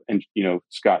of, and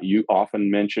Scott, you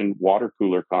often mention water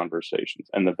cooler conversations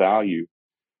and the value,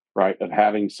 right, of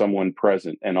having someone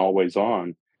present and always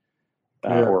on,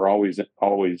 or always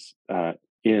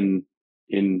in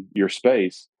your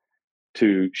space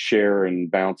to share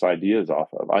and bounce ideas off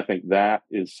of. I think that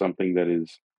is something that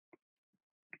is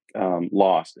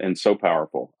lost and so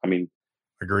powerful. I mean,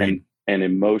 agreed. And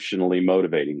emotionally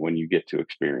motivating when you get to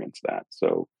experience that.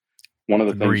 So one of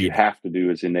the things you have to do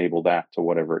is enable that to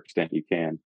whatever extent you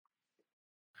can.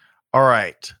 All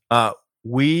right. A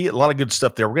lot of good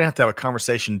stuff there. We're going to have a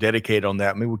conversation dedicated on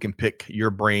that. Maybe we can pick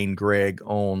your brain, Greg,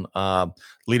 on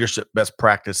leadership best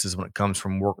practices when it comes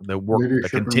from work, the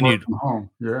continued work from home.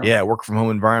 Work from home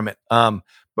environment. But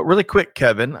really quick,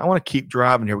 Kevin, I want to keep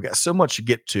driving here. We got so much to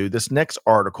get to. This next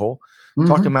article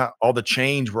talking about all the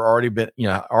change we're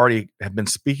already have been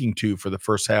speaking to for the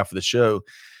first half of the show.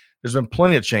 There's been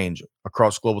plenty of change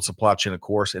across global supply chain, of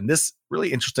course. And this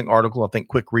really interesting article, I think,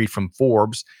 quick read from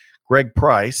Forbes. Greg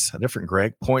Price, a different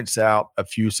Greg, points out a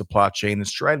few supply chain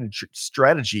and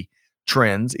strategy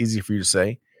trends, easy for you to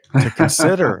say, to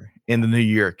consider in the new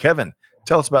year. Kevin,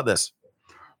 tell us about this.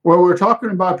 Well, we're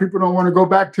talking about people don't want to go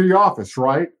back to the office,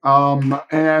 right?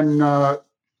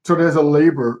 So there's a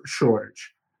labor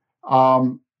shortage,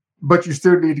 but you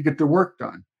still need to get the work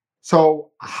done.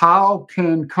 So how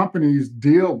can companies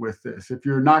deal with this? If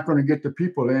you're not going to get the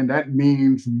people in, that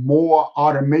means more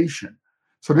automation.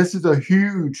 So this is a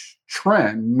huge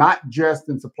trend, not just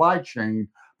in supply chain,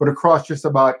 but across just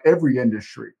about every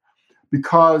industry,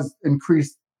 because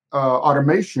increased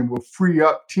automation will free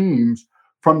up teams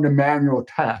from the manual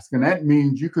task. And that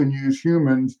means you can use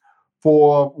humans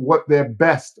for what they're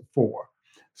best for.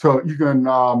 So you can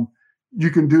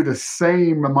do the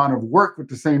same amount of work with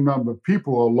the same number of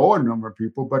people or lower number of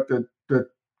people, but the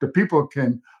people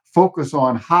can focus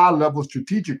on high-level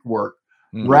strategic work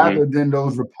rather than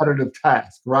those repetitive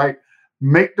tasks, right?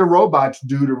 Make the robots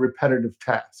do the repetitive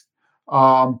task.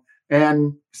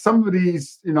 And some of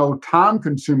these,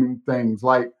 time-consuming things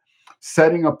like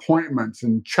setting appointments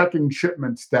and checking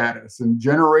shipment status and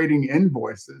generating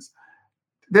invoices.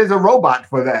 There's a robot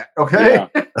for that, okay? Yeah.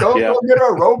 Go get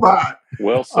a robot.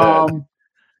 Well said.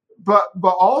 But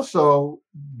also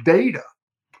data.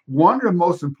 One of the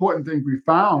most important things we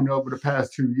found over the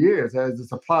past 2 years as the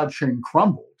supply chain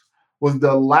crumbled was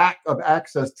the lack of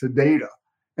access to data.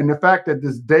 And the fact that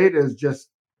this data is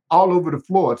just all over the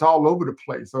floor. It's all over the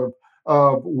place of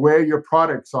where your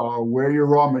products are, where your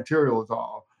raw materials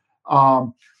are.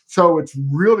 So it's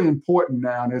really important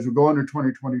now, and as we go into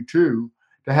 2022,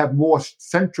 to have more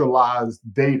centralized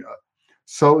data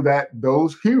so that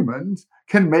those humans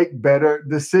can make better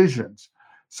decisions.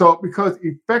 So because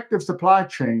effective supply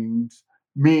chains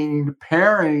mean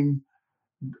pairing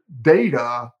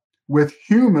data with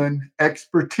human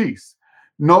expertise.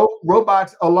 No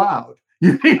robots allowed.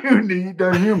 You need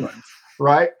the humans,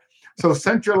 right? So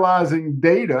centralizing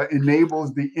data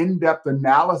enables the in-depth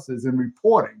analysis and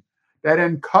reporting that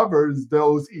uncovers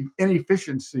those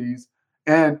inefficiencies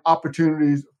and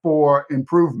opportunities for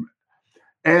improvement.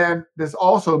 And this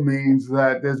also means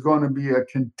that there's going to be a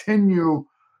continual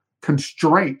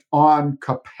constraint on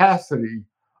capacity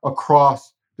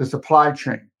across the supply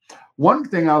chain. One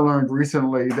thing I learned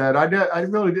recently that I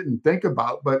really didn't think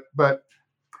about, but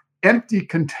empty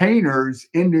containers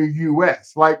in the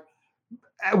U.S. Like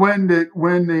when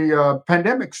the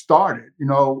pandemic started,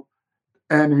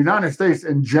 and the United States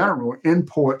in general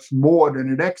imports more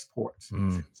than it exports.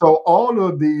 So all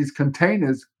of these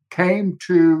containers came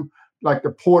to like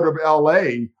the port of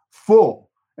LA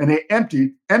full, and they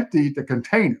emptied the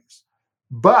containers,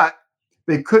 but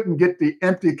they couldn't get the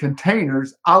empty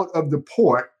containers out of the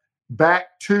port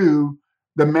back to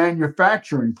the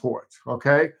manufacturing ports.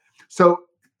 Okay. So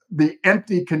the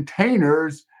empty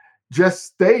containers just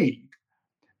stayed.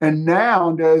 And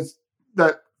now there's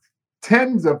the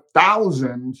tens of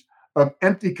thousands of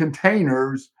empty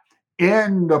containers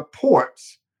in the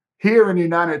ports here in the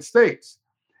United States.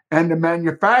 and the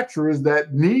manufacturers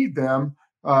that need them,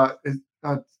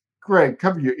 Greg,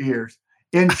 cover your ears,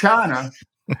 in China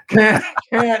can't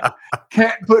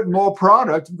put more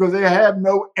products because they have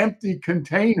no empty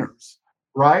containers,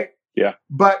 right? Yeah.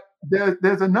 But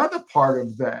there's another part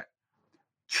of that.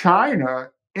 China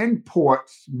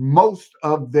imports most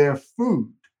of their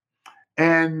food,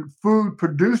 and food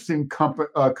producing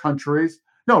countries,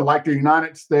 like the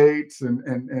United States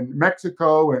and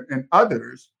Mexico and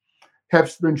others,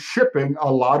 have been shipping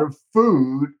a lot of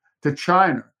food to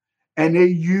China, and they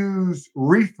use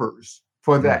reefers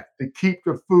for that to keep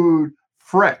the food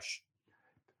fresh.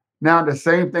 Now, the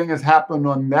same thing has happened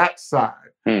on that side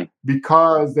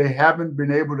because they haven't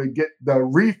been able to get the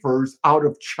reefers out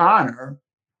of China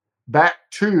back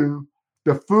to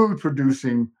the food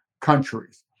producing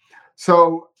countries.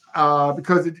 So,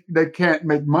 because they can't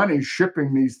make money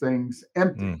shipping these things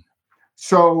empty.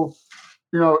 So,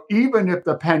 even if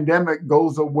the pandemic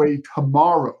goes away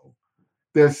tomorrow,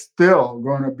 there's still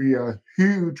going to be a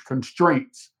huge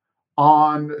constraints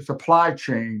on supply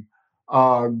chain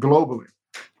globally.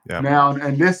 Yeah. Now,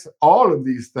 and all of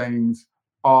these things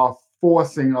are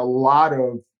forcing a lot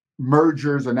of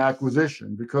mergers and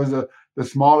acquisition because the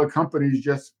smaller companies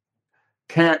just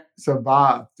can't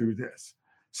survive through this.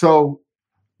 So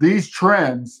these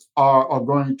trends are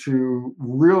going to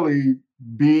really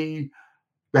be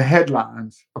the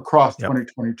headlines across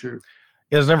 2022.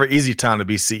 It's never an easy time to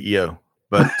be CEO,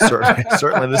 but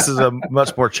certainly this is a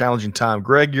much more challenging time.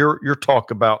 Greg, your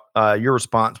talk about your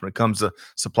response when it comes to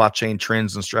supply chain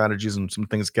trends and strategies and some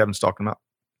things Kevin's talking about.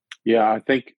 Yeah, I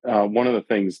think one of the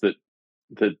things that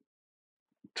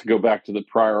to go back to the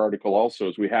prior article also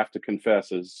is we have to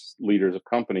confess as leaders of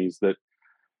companies that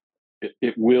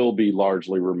it will be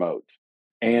largely remote,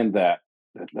 and that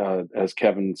as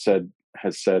Kevin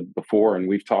has said before, and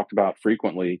we've talked about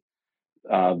frequently,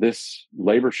 this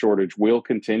labor shortage will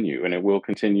continue, and it will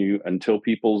continue until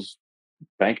people's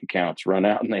bank accounts run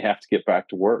out and they have to get back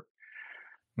to work.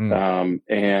 And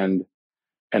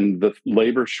the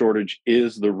labor shortage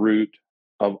is the root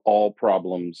of all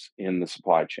problems in the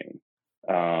supply chain.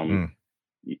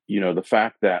 The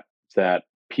fact that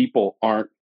people aren't,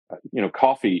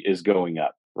 coffee is going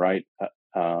up, right?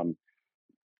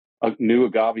 New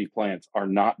agave plants are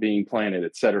not being planted,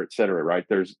 et cetera, right?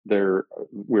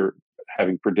 We're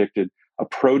having predicted a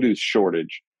produce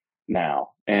shortage now,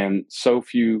 and so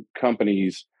few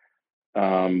companies,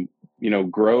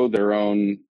 grow their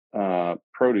own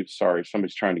produce. Sorry,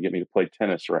 somebody's trying to get me to play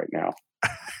tennis right now.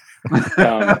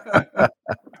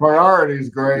 Priorities,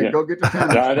 Greg. Yeah. Go get the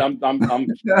tennis. I'm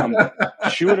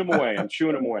shooing them away.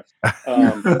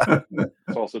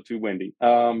 It's also too windy.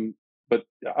 But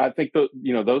I think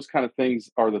those kind of things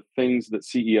are the things that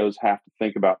CEOs have to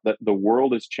think about. That the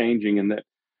world is changing, and that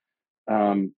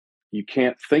you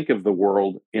can't think of the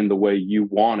world in the way you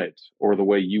want it or the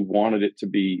way you wanted it to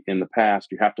be in the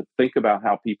past. You have to think about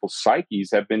how people's psyches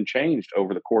have been changed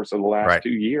over the course of the last 2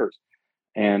 years,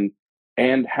 and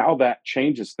how that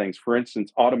changes things. For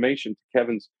instance, automation, to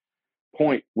Kevin's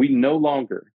point, we no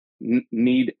longer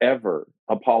need ever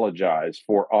apologize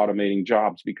for automating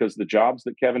jobs, because the jobs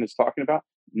that Kevin is talking about,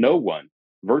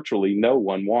 virtually no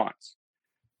one wants,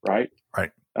 right?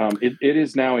 Right. It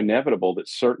is now inevitable that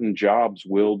certain jobs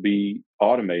will be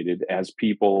automated as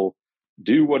people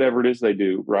do whatever it is they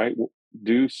do, right?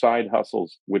 Do side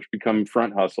hustles, which become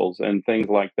front hustles and things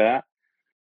like that.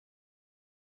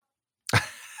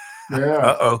 Yeah.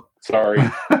 Uh-oh. Sorry.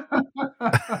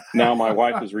 Now my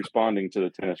wife is responding to the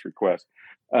tennis request.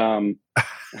 I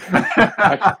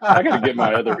got to get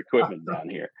my other equipment down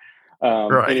here.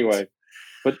 Anyway,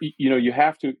 but you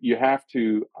have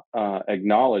to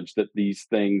acknowledge that these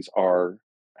things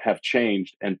have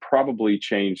changed, and probably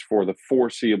changed for the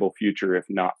foreseeable future, if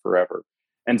not forever.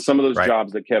 And some of those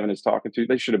jobs that Kevin is talking to,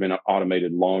 they should have been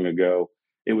automated long ago.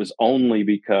 It was only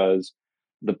because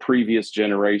the previous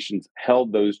generations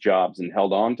held those jobs and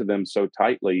held on to them so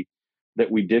tightly that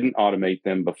we didn't automate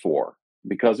them before,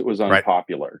 because it was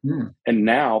unpopular. And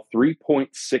now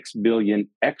 3.6 billion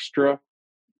extra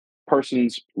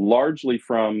persons, largely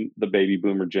from the baby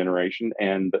boomer generation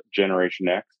and Generation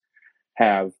X,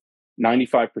 have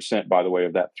 95%, by the way,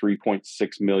 of that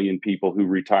 3.6 million people who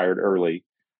retired early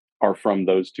are from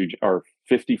those two, are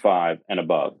 55 and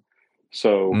above.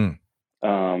 So,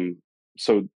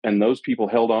 and those people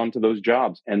held on to those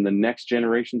jobs, and the next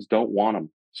generations don't want them.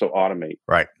 So automate,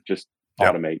 just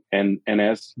automate. And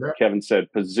as Kevin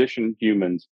said, position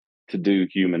humans to do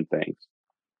human things.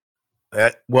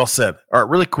 Well said. All right,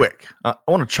 really quick. I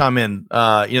want to chime in.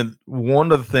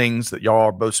 One of the things that y'all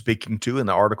are both speaking to, and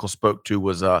the article spoke to,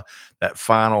 was that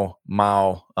final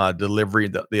mile delivery,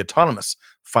 the autonomous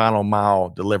final mile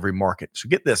delivery market. So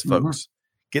get this, folks.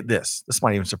 Get this. This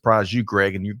might even surprise you,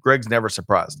 Greg, and Greg's never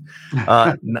surprised.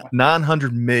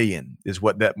 900 million is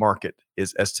what that market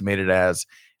is estimated as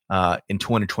in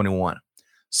 2021.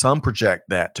 Some project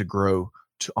that to grow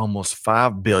to almost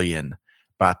 5 billion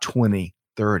by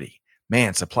 2030.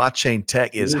 Man, supply chain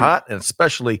tech is hot, and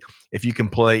especially if you can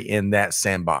play in that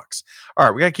sandbox. All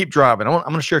right, we got to keep driving. I'm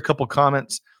going to share a couple of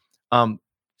comments.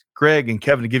 Greg and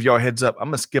Kevin, to give you all a heads up, I'm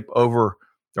going to skip over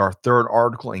our third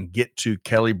article and get to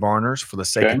Kelly Barners for the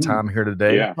sake of time here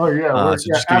today. Yeah. Oh, yeah. So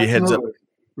just give you a heads up.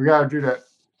 We got to do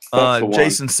that.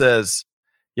 Jason says,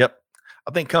 yep.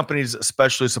 I think companies,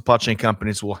 especially supply chain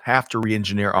companies, will have to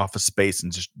re-engineer office space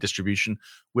and distribution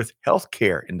with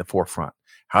healthcare in the forefront.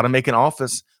 How to make an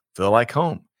office feel like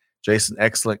home. Jason,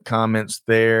 excellent comments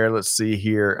there. Let's see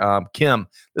here. Kim,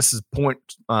 this is point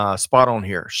spot on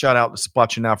here. Shout out to Supply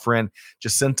Chain Now friend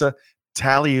Jacinta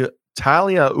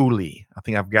Taliauli. I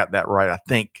think I've got that right. I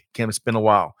think, Kim, it's been a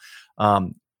while.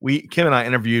 Kim and I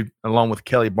interviewed along with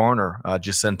Kelly Barner,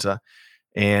 Jacinta,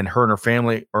 and her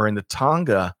family are in the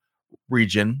Tonga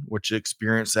region, which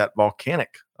experienced that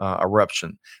volcanic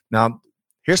eruption. Now,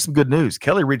 here's some good news.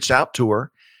 Kelly reached out to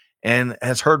her and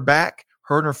has heard back.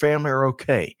 Her and her family are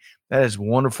okay. That is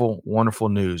wonderful, wonderful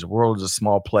news. The world is a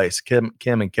small place. Kim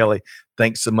and Kelly,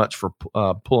 thanks so much for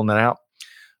pulling that out.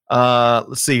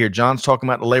 Let's see here. John's talking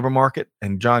about the labor market.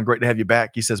 And John, great to have you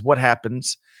back. He says, what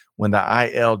happens when the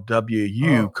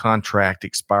ILWU contract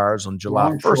expires on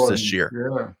July 1st this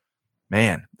year? Yeah.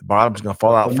 Man, the bottom's going to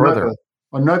fall out further.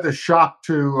 Another shock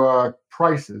to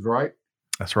prices, right?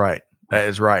 That's right. That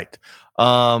is right.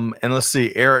 And let's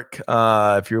see, Eric,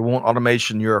 if you want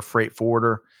automation, you're a freight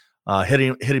forwarder. Hit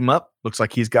him up. Looks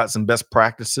like he's got some best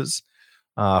practices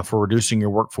for reducing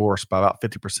your workforce by about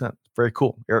 50%. Very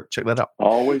cool. Eric, check that out.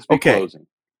 Always be closing.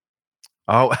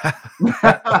 Oh,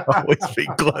 always be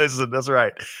closing. That's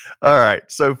right. All right.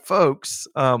 So, folks,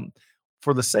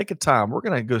 for the sake of time, we're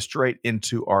going to go straight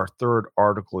into our third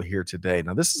article here today.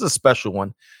 Now, this is a special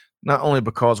one, not only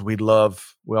because we all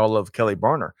love Kelly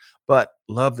Barner, but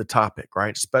love the topic,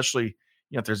 right? Especially,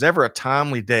 if there's ever a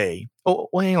timely day. Oh,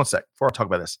 well, hang on a sec before I talk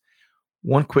about this.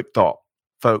 One quick thought,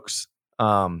 folks. We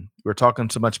were talking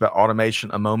so much about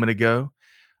automation a moment ago.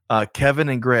 Kevin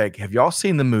and Greg, have y'all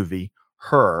seen the movie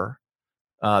Her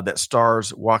that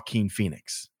stars Joaquin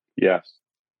Phoenix? Yes.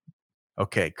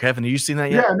 Okay, Kevin, have you seen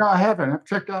that yet? Yeah, no, I haven't. I've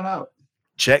checked that out.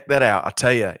 Check that out. I'll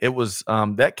tell you, it was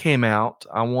that came out.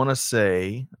 I want to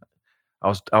say, I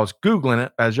was Googling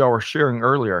it as y'all were sharing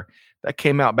earlier. That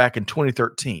came out back in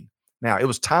 2013. Now it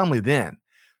was timely then,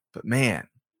 but man,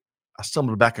 I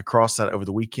stumbled back across that over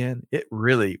the weekend. It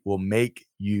really will make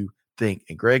you think.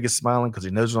 And Greg is smiling because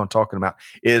he knows what I'm talking about.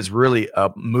 It is really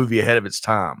a movie ahead of its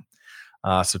time.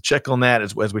 So check on that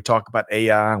as we talk about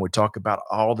AI and we talk about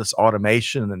all this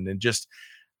automation and then just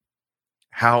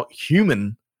how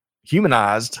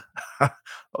humanized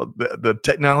the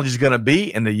technology is going to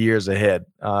be in the years ahead.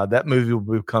 That movie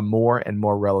will become more and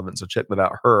more relevant. So check that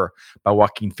out. Her by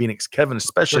Joaquin Phoenix. Kevin,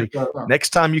 especially next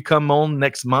time you come on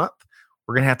next month,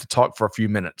 we're going to have to talk for a few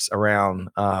minutes around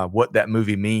what that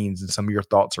movie means and some of your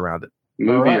thoughts around it.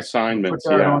 Movie assignments.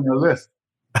 Put that on your list.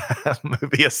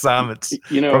 Movie assignments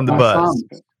from the buzz.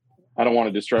 I don't want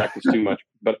to distract us too much,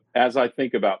 but as I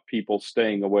think about people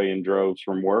staying away in droves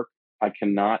from work, I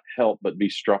cannot help but be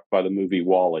struck by the movie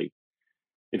WALL-E.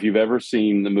 If you've ever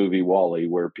seen the movie WALL-E,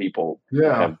 where people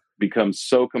have become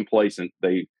so complacent,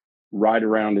 they ride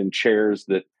around in chairs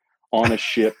that on a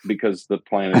ship because the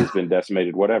planet has been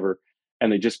decimated, whatever,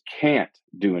 and they just can't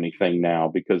do anything now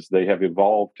because they have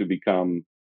evolved to become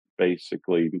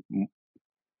basically,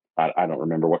 I don't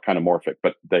remember what kind of morphic,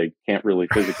 but they can't really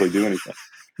physically do anything.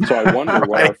 So I wonder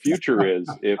what our future is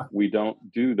if we don't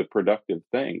do the productive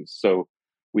things. So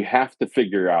we have to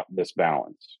figure out this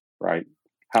balance, right?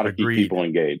 How to keep people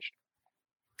engaged.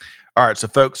 All right, so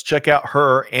folks, check out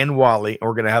Her and WALL-E.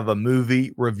 We're going to have a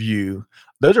movie review.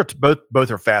 Those are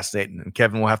both are fascinating, and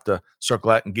Kevin will have to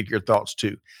circle out and get your thoughts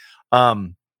too.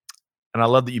 And I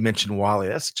love that you mentioned WALL-E.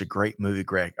 That's such a great movie,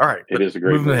 Greg. All right, it is a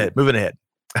great movie. Moving ahead.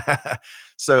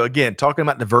 So again, talking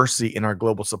about diversity in our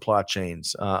global supply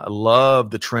chains. I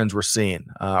love the trends we're seeing.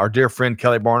 Our dear friend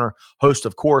Kelly Barner, host,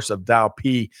 of course, of Dial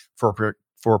P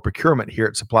for procurement here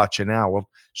at Supply Chain Now. Well,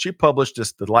 she published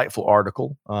this delightful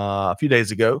article a few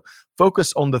days ago,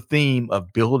 focused on the theme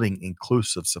of building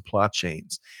inclusive supply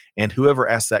chains. And whoever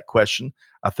asked that question,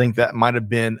 I think that might have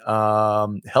been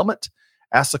Helmut,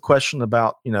 asked a question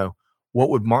about, what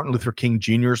would Martin Luther King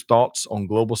Jr.'s thoughts on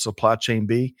global supply chain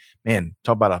be? Man,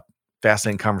 talk about a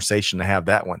fascinating conversation to have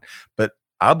that one. But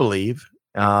I believe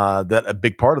that a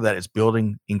big part of that is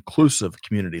building inclusive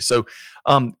communities. So,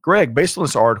 Greg, based on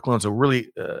this article, it's a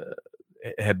really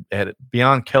had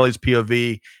beyond Kelly's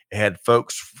POV, it had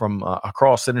folks from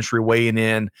across the industry weighing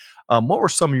in. What were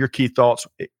some of your key thoughts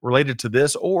related to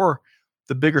this or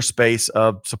the bigger space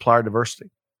of supplier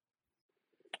diversity?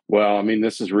 Well, I mean,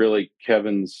 this is really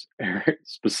Kevin's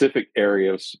specific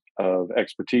areas of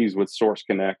expertise with Source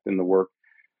Connect and the work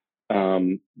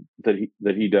that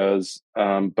he does.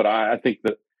 But I think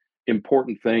the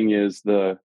important thing is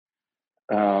the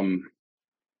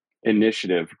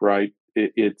initiative, right?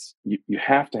 It's you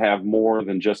have to have more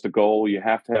than just a goal. You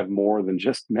have to have more than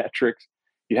just metrics.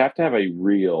 You have to have a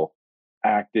real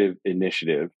active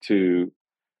initiative to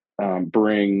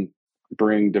bring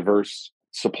diverse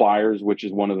suppliers, which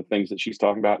is one of the things that she's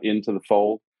talking about, into the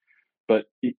fold. But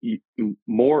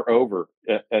moreover,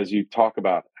 as you talk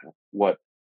about what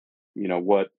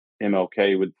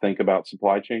MLK would think about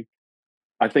supply chain,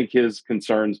 I think his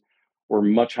concerns were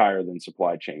much higher than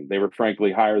supply chain. They were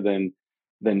frankly higher than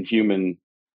humanity,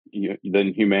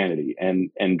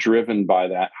 and driven by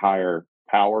that higher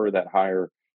power, that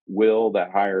higher will,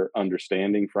 that higher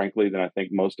understanding, frankly, than I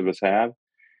think most of us have.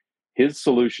 His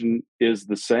solution is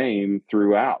the same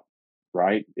throughout,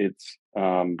 right? It's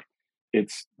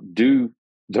do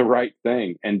the right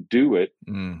thing and do it,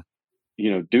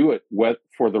 do it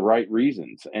for the right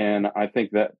reasons. And I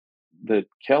think that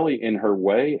Kelly, in her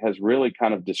way, has really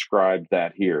kind of described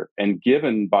that here, and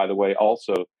given, by the way,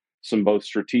 also some both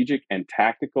strategic and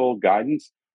tactical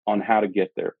guidance on how to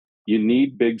get there. You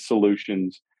need big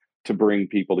solutions to bring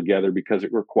people together because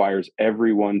it requires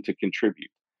everyone to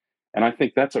contribute. And I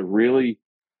think that's a really,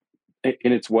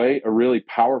 in its way, a really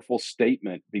powerful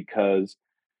statement, because,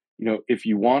 if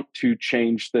you want to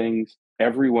change things,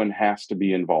 everyone has to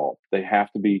be involved. They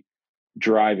have to be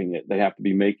driving it. They have to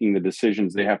be making the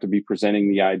decisions. They have to be presenting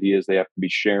the ideas. They have to be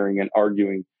sharing and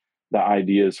arguing the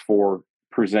ideas for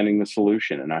presenting the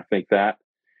solution. And I think that,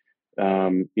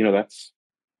 that's,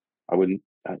 I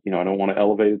don't want to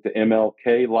elevate it to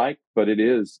MLK but it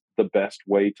is the best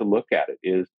way to look at it,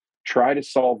 is try to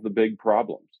solve the big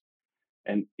problems.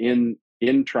 And in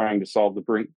trying to solve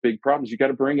the big problems, you got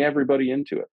to bring everybody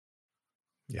into it.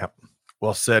 Yep.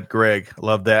 Well said, Greg.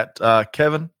 Love that.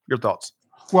 Kevin, your thoughts?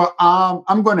 Well,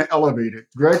 I'm going to elevate it.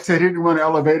 Greg said he didn't want to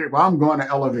elevate it. Well, I'm going to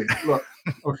elevate it. Look,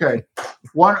 okay.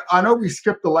 I know we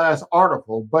skipped the last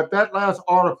article, but that last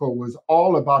article was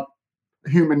all about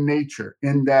human nature,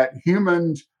 in that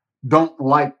humans don't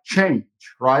like change,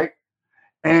 right?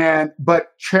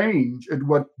 But change is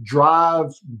what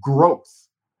drives growth.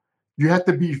 You have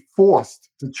to be forced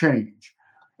to change.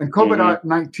 And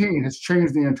COVID-19 has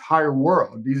changed the entire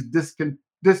world. These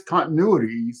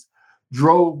discontinuities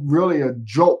drove really a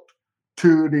jolt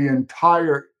to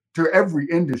every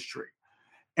industry.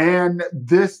 And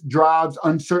this drives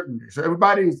uncertainty. So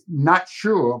everybody's not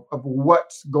sure of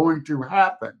what's going to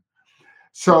happen.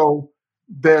 So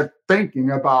they're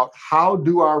thinking about, how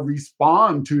do I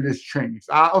respond to this change?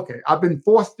 I've been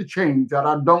forced to change that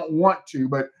I don't want to,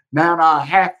 but now I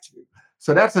have to.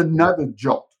 So that's another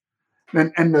jolt.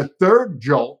 And the third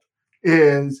jolt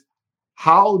is,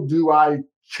 how do I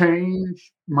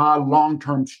change my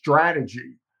long-term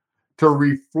strategy to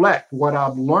reflect what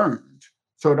I've learned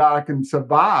so that I can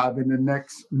survive in the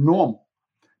next normal?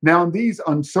 Now, these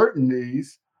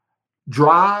uncertainties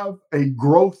drive a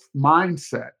growth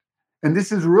mindset. And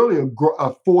this is really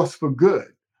a force for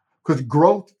good, because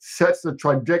growth sets the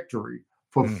trajectory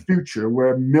for future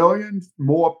where millions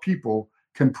more people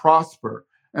can prosper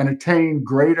and attain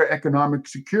greater economic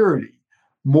security,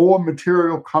 more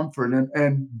material comfort,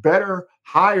 and better,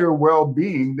 higher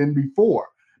well-being than before,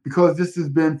 because this has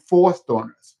been forced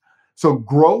on us. So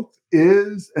growth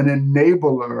is an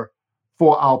enabler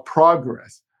for our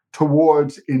progress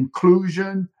towards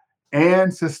inclusion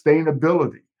and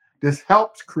sustainability. This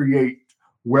helps create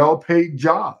well-paid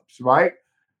jobs, right?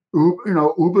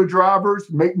 Uber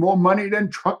drivers make more money than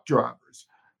truck drivers.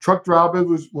 Truck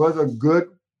drivers was a good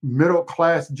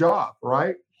middle-class job,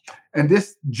 right? And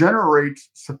this generates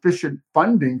sufficient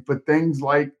funding for things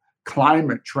like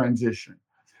climate transition.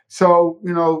 So,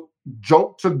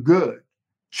 jolts are good.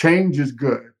 Change is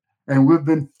good. And we've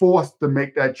been forced to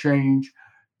make that change.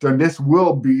 Then this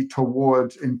will be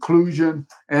towards inclusion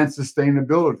and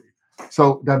sustainability.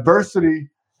 So diversity,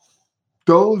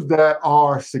 those that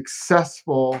are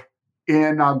successful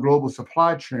in our global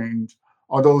supply chains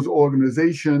are those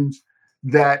organizations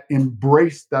that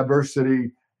embrace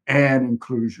diversity and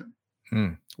inclusion.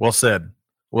 Well said.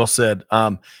 Well said.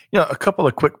 A couple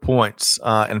of quick points,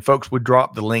 and folks, we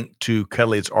dropped the link to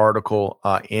Kelly's article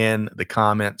in the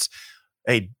comments.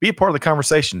 Hey, be a part of the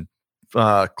conversation.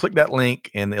 Click that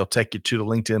link, and it'll take you to the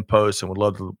LinkedIn post, and we'd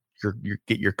love to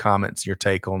get your comments, your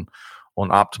take on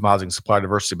optimizing supply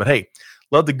diversity. But hey,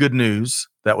 love the good news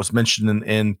that was mentioned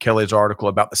in Kelly's article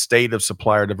about the state of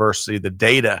supplier diversity, the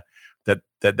data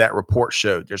that report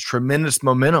showed. There's tremendous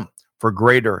momentum for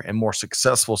greater and more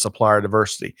successful supplier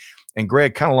diversity. And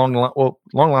Greg, kind of along the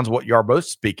lines of what you are both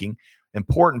speaking,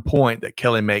 important point that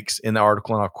Kelly makes in the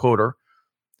article, and I'll quote her,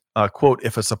 quote,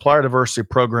 if a supplier diversity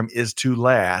program is to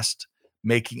last,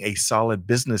 making a solid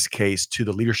business case to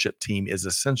the leadership team is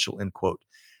essential, end quote.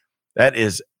 That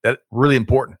really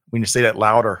important. We need to say that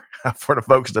louder for the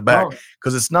folks at the back,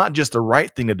 because it's not just the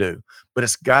right thing to do, but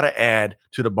it's got to add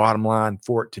to the bottom line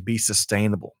for it to be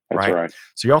sustainable. That's right.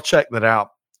 So y'all check that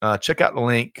out. Check out the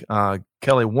link.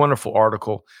 Kelly, wonderful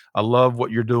article. I love what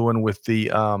you're doing with the,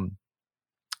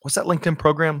 what's that LinkedIn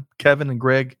program, Kevin and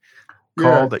Greg?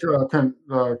 Called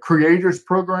Creators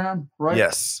Program, right?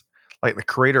 Yes. Like the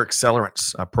Creator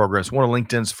Accelerance program. It's one of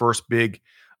LinkedIn's first big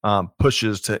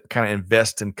pushes to kind of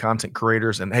invest in content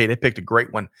creators. And hey, they picked a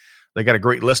great one. They got a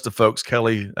great list of folks.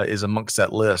 Kelly is amongst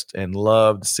that list, and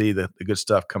love to see the good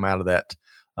stuff come out of that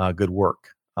good work.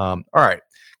 All right.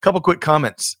 Couple quick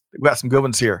comments. We got some good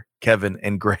ones here, Kevin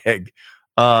and Greg.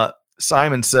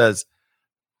 Simon says,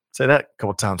 say that a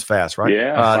couple times fast, right?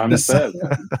 Yeah, Simon says.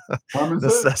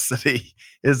 Necessity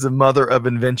is the mother of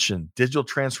invention. Digital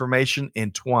transformation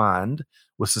entwined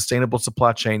with sustainable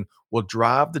supply chain will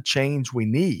drive the change we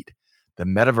need. The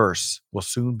metaverse will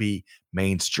soon be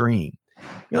mainstream.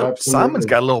 Simon's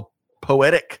got a little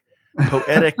poetic.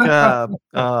 I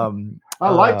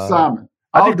like Simon.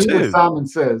 I'll do what Simon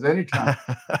says anytime.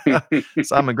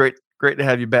 Simon, great to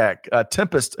have you back.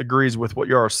 Tempest agrees with what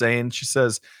you are saying. She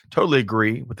says, totally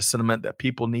agree with the sentiment that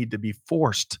people need to be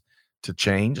forced to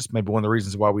change. It's maybe one of the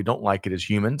reasons why we don't like it as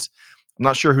humans. I'm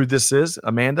not sure who this is.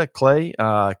 Amanda, Clay,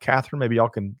 Catherine, maybe y'all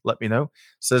can let me know.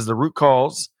 Says the root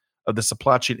cause of the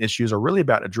supply chain issues are really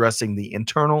about addressing the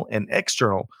internal and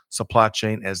external supply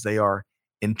chain as they are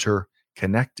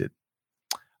interconnected.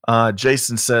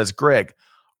 Jason says, Greg,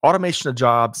 automation of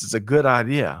jobs is a good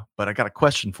idea, but I got a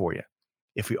question for you.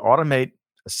 If we automate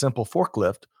a simple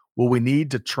forklift, will we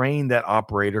need to train that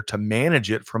operator to manage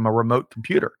it from a remote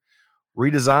computer?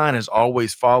 Redesign is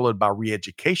always followed by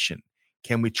re-education.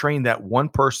 Can we train that one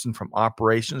person from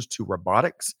operations to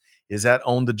robotics? Is that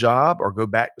on the job or go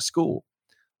back to school?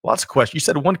 Lots of questions. You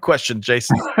said one question,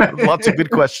 Jason. Lots of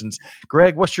good questions.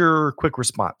 Greg, what's your quick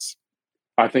response?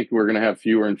 I think we're going to have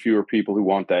fewer and fewer people who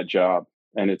want that job,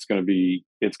 and it's going to be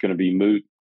moot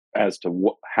as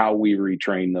to how we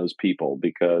retrain those people,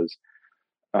 because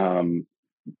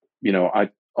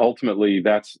ultimately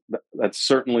that's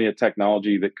certainly a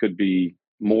technology that could be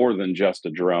more than just a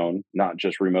drone, not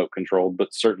just remote controlled,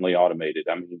 but certainly automated.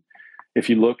 I mean, if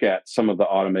you look at some of the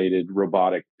automated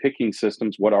robotic picking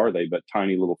systems, what are they but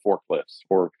tiny little forklifts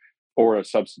or a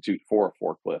substitute for a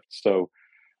forklift? So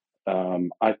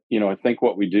I think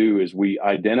what we do is we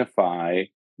identify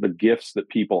the gifts that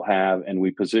people have, and we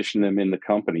position them in the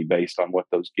company based on what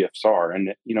those gifts are.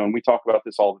 And, and we talk about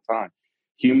this all the time.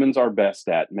 Humans are best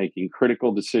at making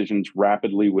critical decisions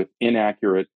rapidly with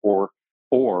inaccurate or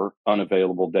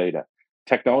unavailable data.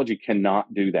 Technology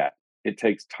cannot do that. It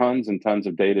takes tons and tons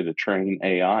of data to train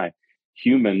AI.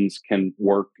 Humans can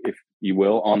work, if you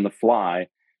will, on the fly,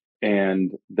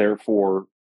 and therefore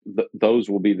those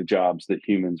will be the jobs that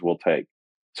humans will take.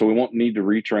 So we won't need to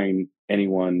retrain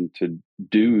anyone to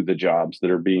do the jobs that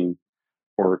are being,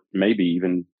 or maybe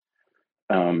even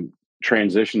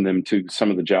transition them to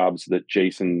some of the jobs that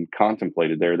Jason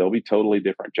contemplated there. They'll be totally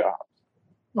different jobs.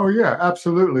 Oh, yeah,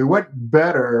 absolutely. What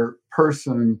better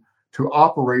person to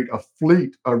operate a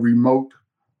fleet of remote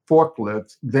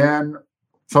forklifts than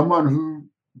someone who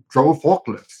drove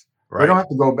forklifts? Right. They don't have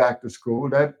to go back to school.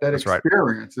 That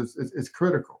experience is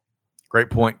critical. Great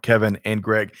point, Kevin and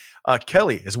Greg.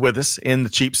 Kelly is with us in the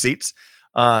cheap seats.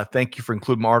 Thank you for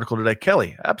including my article today.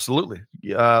 Kelly, absolutely.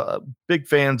 Big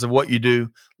fans of what you do.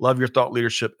 Love your thought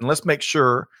leadership. And let's make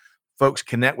sure folks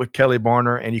connect with Kelly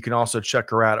Barner, and you can also check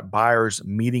her out at Buyers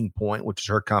Meeting Point, which is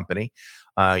her company.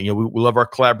 We love our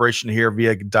collaboration here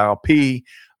via Dial P.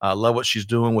 Love what she's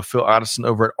doing with Phil Addison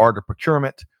over at Art of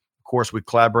Procurement. Of course, we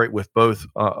collaborate with both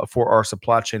for our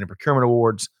Supply Chain and Procurement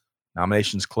Awards.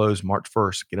 Nominations close March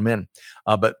 1st. Get them in.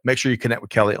 But make sure you connect with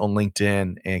Kelly on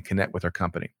LinkedIn and connect with her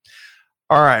company.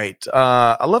 All right.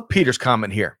 I love Peter's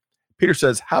comment here. Peter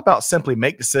says, how about simply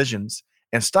make decisions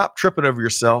and stop tripping over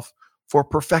yourself for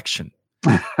perfection?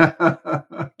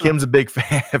 Kim's a big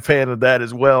fan of that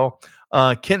as well.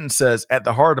 Kenton says, at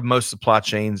the heart of most supply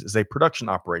chains is a production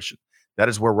operation. That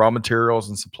is where raw materials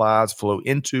and supplies flow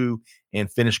into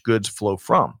and finished goods flow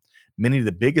from. Many of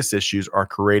the biggest issues are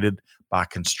created by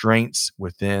constraints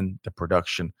within the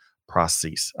production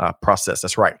process.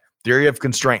 That's right. Theory of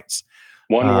constraints.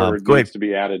 One word go needs ahead. to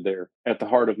be added there. At the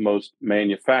heart of most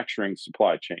manufacturing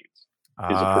supply chains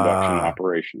is a production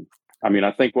operation. I mean,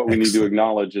 I think what we need to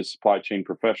acknowledge as supply chain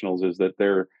professionals is that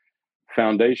there are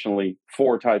foundationally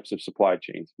 4 types of supply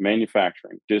chains: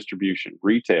 manufacturing, distribution,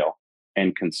 retail,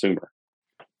 and consumer.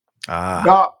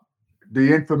 The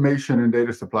information and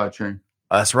data supply chain.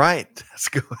 That's right.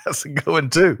 That's a good one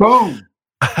too. Boom.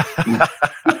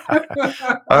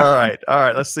 All right.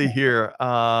 Let's see here.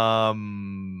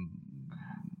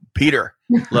 Peter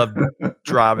loved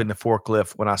driving the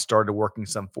forklift when I started working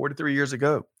some 43 years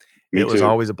ago. Me it was too.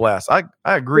 always a blast. I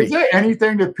agree. Is there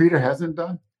anything that Peter hasn't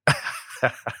done?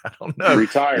 I don't know.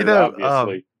 Retired,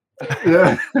 obviously.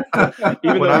 Yeah.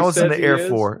 When I was in the Air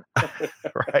Force,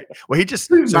 right? Well, he just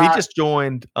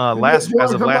joined as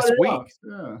of last week.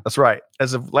 Yeah. That's right.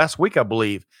 As of last week, I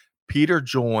believe Peter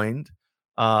joined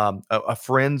a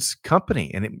friend's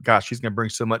company, and he's going to bring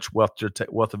so much wealth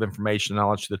of information,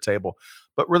 knowledge to the table.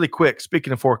 But really quick,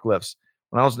 speaking of forklifts,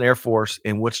 when I was in the Air Force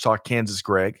in Wichita, Kansas,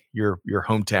 Greg, your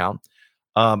hometown,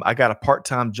 I got a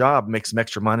part-time job, make some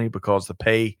extra money because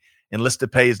the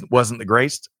enlisted pay wasn't the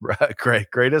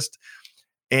greatest.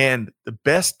 And the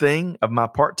best thing of my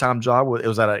part-time job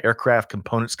was at an aircraft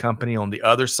components company on the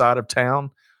other side of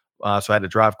town. So I had to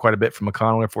drive quite a bit from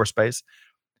McConnell Air Force Base.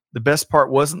 The best part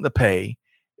wasn't the pay.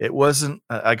 It wasn't,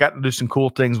 I got to do some cool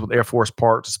things with Air Force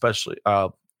parts, especially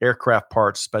aircraft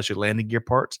parts, especially landing gear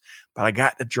parts, but I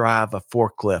got to drive a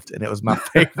forklift, and it was my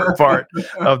favorite part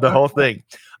of the whole thing.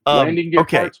 Landing gear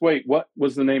parts. Wait, what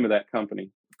was the name of that company?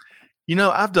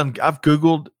 I've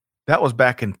Googled. That was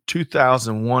back in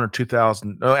 2001 or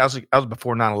 2000. No, I was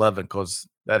before 9/11 because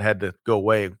that had to go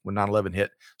away when 9/11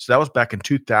 hit. So that was back in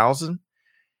 2000,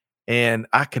 and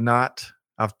I cannot.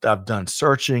 I've done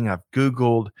searching. I've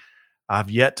Googled. I've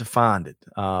yet to find it.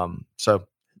 So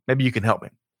maybe you can help me.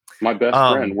 My best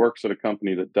friend works at a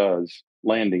company that does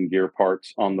landing gear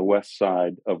parts on the west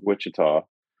side of Wichita.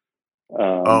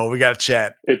 We got to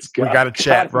chat. We got to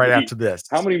chat right after this.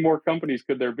 How many more companies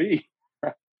could there be?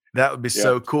 That would be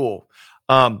so cool.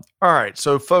 All right,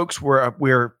 so folks, we're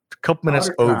a couple minutes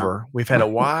over. We've had a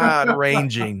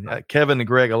wide-ranging Kevin and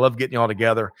Greg. I love getting you all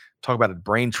together. Talk about a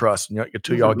brain trust. You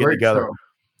two y'all get together.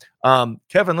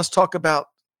 Kevin, let's talk about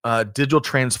Digital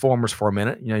Transformers for a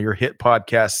minute. Your hit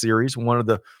podcast series, one of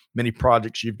the many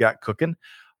projects you've got cooking.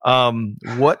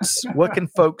 What can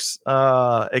folks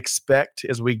expect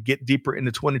as we get deeper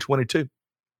into 2022?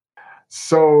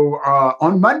 So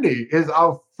on Monday is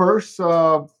our first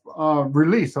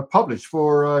release or publish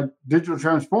for Digital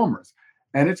Transformers,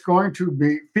 and it's going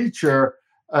to feature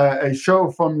a show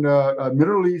from the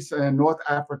Middle East and North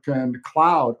African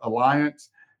Cloud Alliance.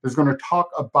 That's going to talk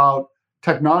about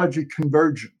technology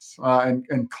convergence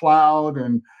and cloud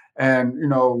and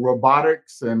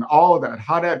robotics and all of that,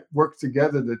 how that works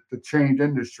together to change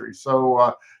industry.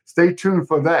 So stay tuned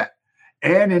for that.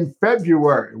 And in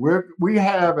February, we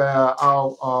have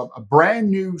a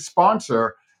brand new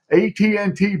sponsor,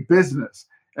 AT&T Business.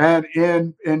 And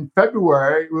in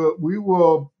February, we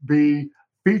will be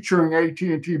featuring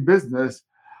AT&T Business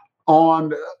on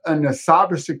the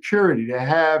cybersecurity. They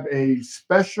have a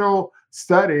special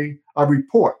study, a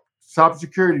report,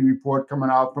 cybersecurity report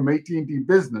coming out from AT&T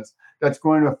Business that's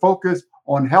going to focus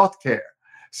on healthcare.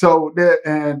 So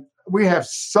and we have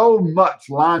so much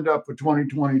lined up for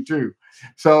 2022.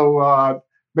 So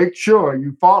make sure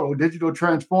you follow Digital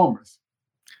Transformers.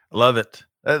 I love it.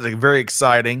 That's very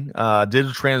exciting.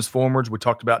 Digital Transformers. We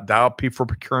talked about Dial P for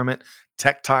Procurement,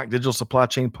 Tech Talk, Digital Supply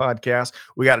Chain Podcast.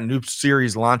 We got a new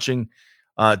series launching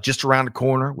just around the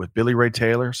corner with Billy Ray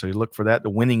Taylor. So you look for that, The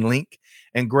Winning Link.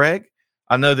 And Greg,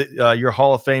 I know that your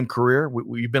Hall of Fame career,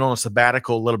 you've been on a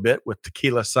sabbatical a little bit with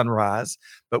Tequila Sunrise,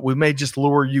 but we may just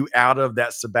lure you out of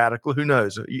that sabbatical. Who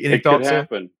knows? Any thoughts?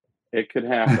 It could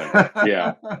happen.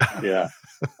 Yeah.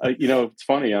 It's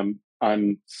funny.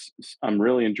 I'm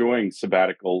really enjoying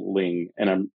sabbatical-ing, and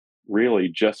I'm really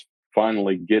just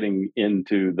finally getting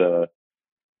into the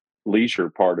leisure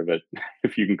part of it,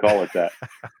 if you can call it that.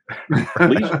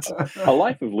 A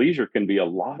life of leisure can be a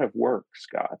lot of work,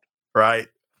 Scott. Right.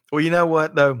 Well, you know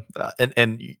what though,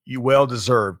 and you well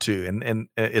deserved too, and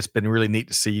it's been really neat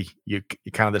to see you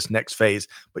kind of this next phase.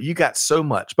 But you got so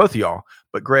much, both of y'all.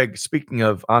 But Greg, speaking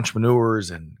of entrepreneurs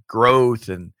and growth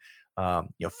and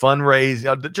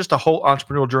fundraise, just a whole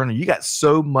entrepreneurial journey, you got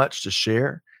so much to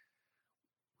share.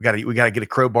 We got to get a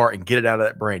crowbar and get it out of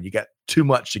that brain. You got too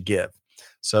much to give.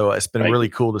 So it's been really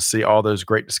cool to see all those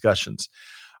great discussions.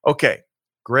 Okay.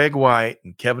 Greg White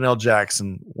and Kevin L.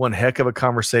 Jackson, one heck of a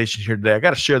conversation here today. I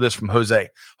got to share this from Jose.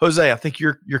 Jose, I think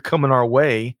you're coming our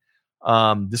way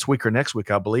this week or next week,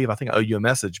 I believe. I think I owe you a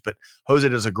message, but Jose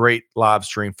does a great live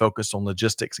stream focused on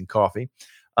logistics and coffee.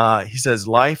 He says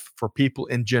life for people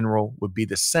in general would be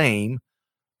the same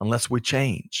unless we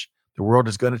change. The world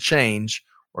is going to change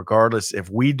regardless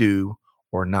if we do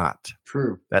or not.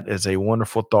 True. That is a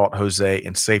wonderful thought, Jose,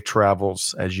 and safe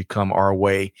travels as you come our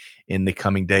way in the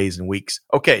coming days and weeks.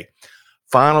 Okay,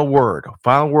 final word,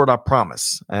 I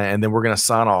promise. And then we're going to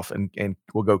sign off and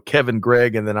we'll go Kevin,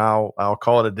 Greg, and then I'll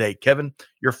call it a day. Kevin,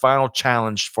 your final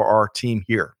challenge for our team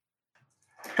here.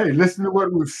 Hey, listen to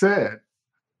what we've said.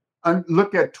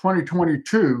 Look at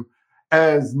 2022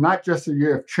 as not just a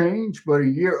year of change, but a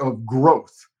year of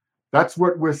growth. That's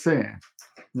what we're saying.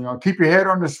 Keep your head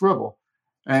on the swivel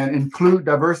and include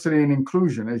diversity and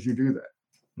inclusion as you do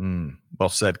that. Well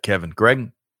said, Kevin.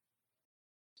 Greg?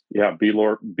 Yeah, be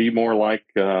more like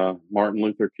Martin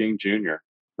Luther King Jr.,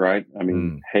 right? I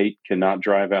mean, hate cannot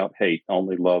drive out hate.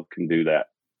 Only love can do that.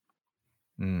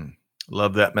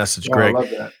 Love that message, Greg. I love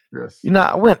that. Yes.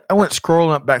 I went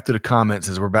scrolling up back through the comments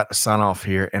as we're about to sign off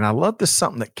here, and I love this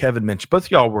something that Kevin mentioned. Both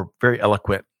of y'all were very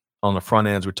eloquent on the front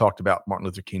ends. We talked about Martin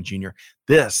Luther King Jr.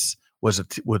 This was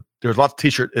there's lots of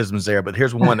T-shirt isms there, but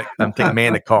here's one that I think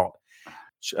Amanda called.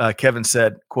 Kevin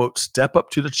said, quote, "Step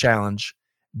up to the challenge,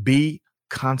 be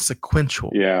consequential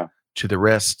to the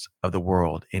rest of the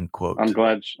world," end quote. I'm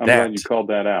glad you called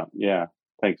that out. Yeah.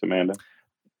 Thanks, Amanda.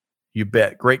 You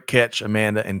bet. Great catch,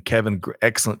 Amanda and Kevin.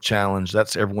 Excellent challenge.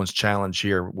 That's everyone's challenge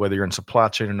here, whether you're in supply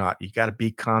chain or not. You got to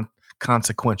be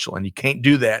consequential, and you can't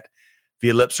do that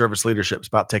via lip service leadership. It's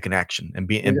about taking action and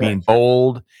being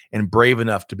bold and brave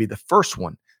enough to be the first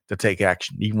one to take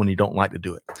action, even when you don't like to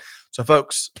do it. So,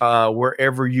 folks,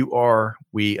 wherever you are,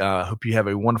 we hope you have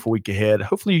a wonderful week ahead.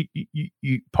 Hopefully,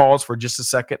 you pause for just a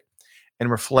second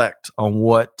and reflect on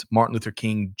what Martin Luther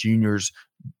King Jr.'s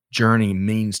journey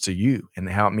means to you and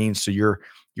how it means to your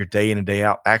day in and day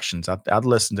out actions. I'd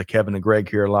listen to Kevin and Greg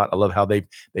here a lot. I love how they've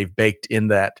baked in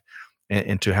that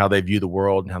into how they view the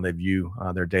world and how they view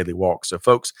their daily walk. So,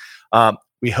 folks,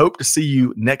 we hope to see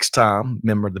you next time.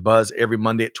 Remember the Buzz every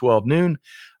Monday at 12 noon.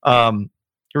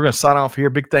 We're going to sign off here.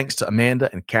 Big thanks to Amanda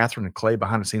and Catherine and Clay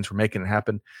behind the scenes for making it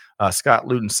happen. Scott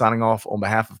Luton signing off on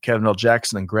behalf of Kevin L.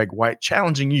 Jackson and Greg White,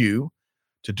 challenging you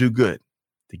to do good,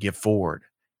 to give forward,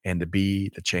 and to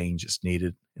be the change that's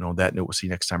needed. And on that note, we'll see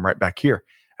you next time right back here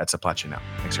at Supply Chain Now.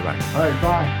 Thanks, everybody. All right,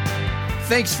 bye.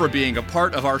 Thanks for being a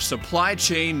part of our Supply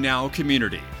Chain Now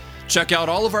community. Check out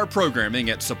all of our programming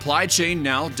at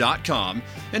supplychainnow.com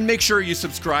and make sure you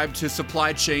subscribe to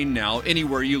Supply Chain Now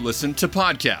anywhere you listen to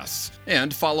podcasts.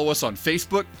 And follow us on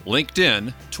Facebook,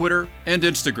 LinkedIn, Twitter, and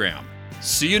Instagram.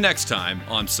 See you next time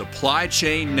on Supply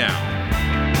Chain Now.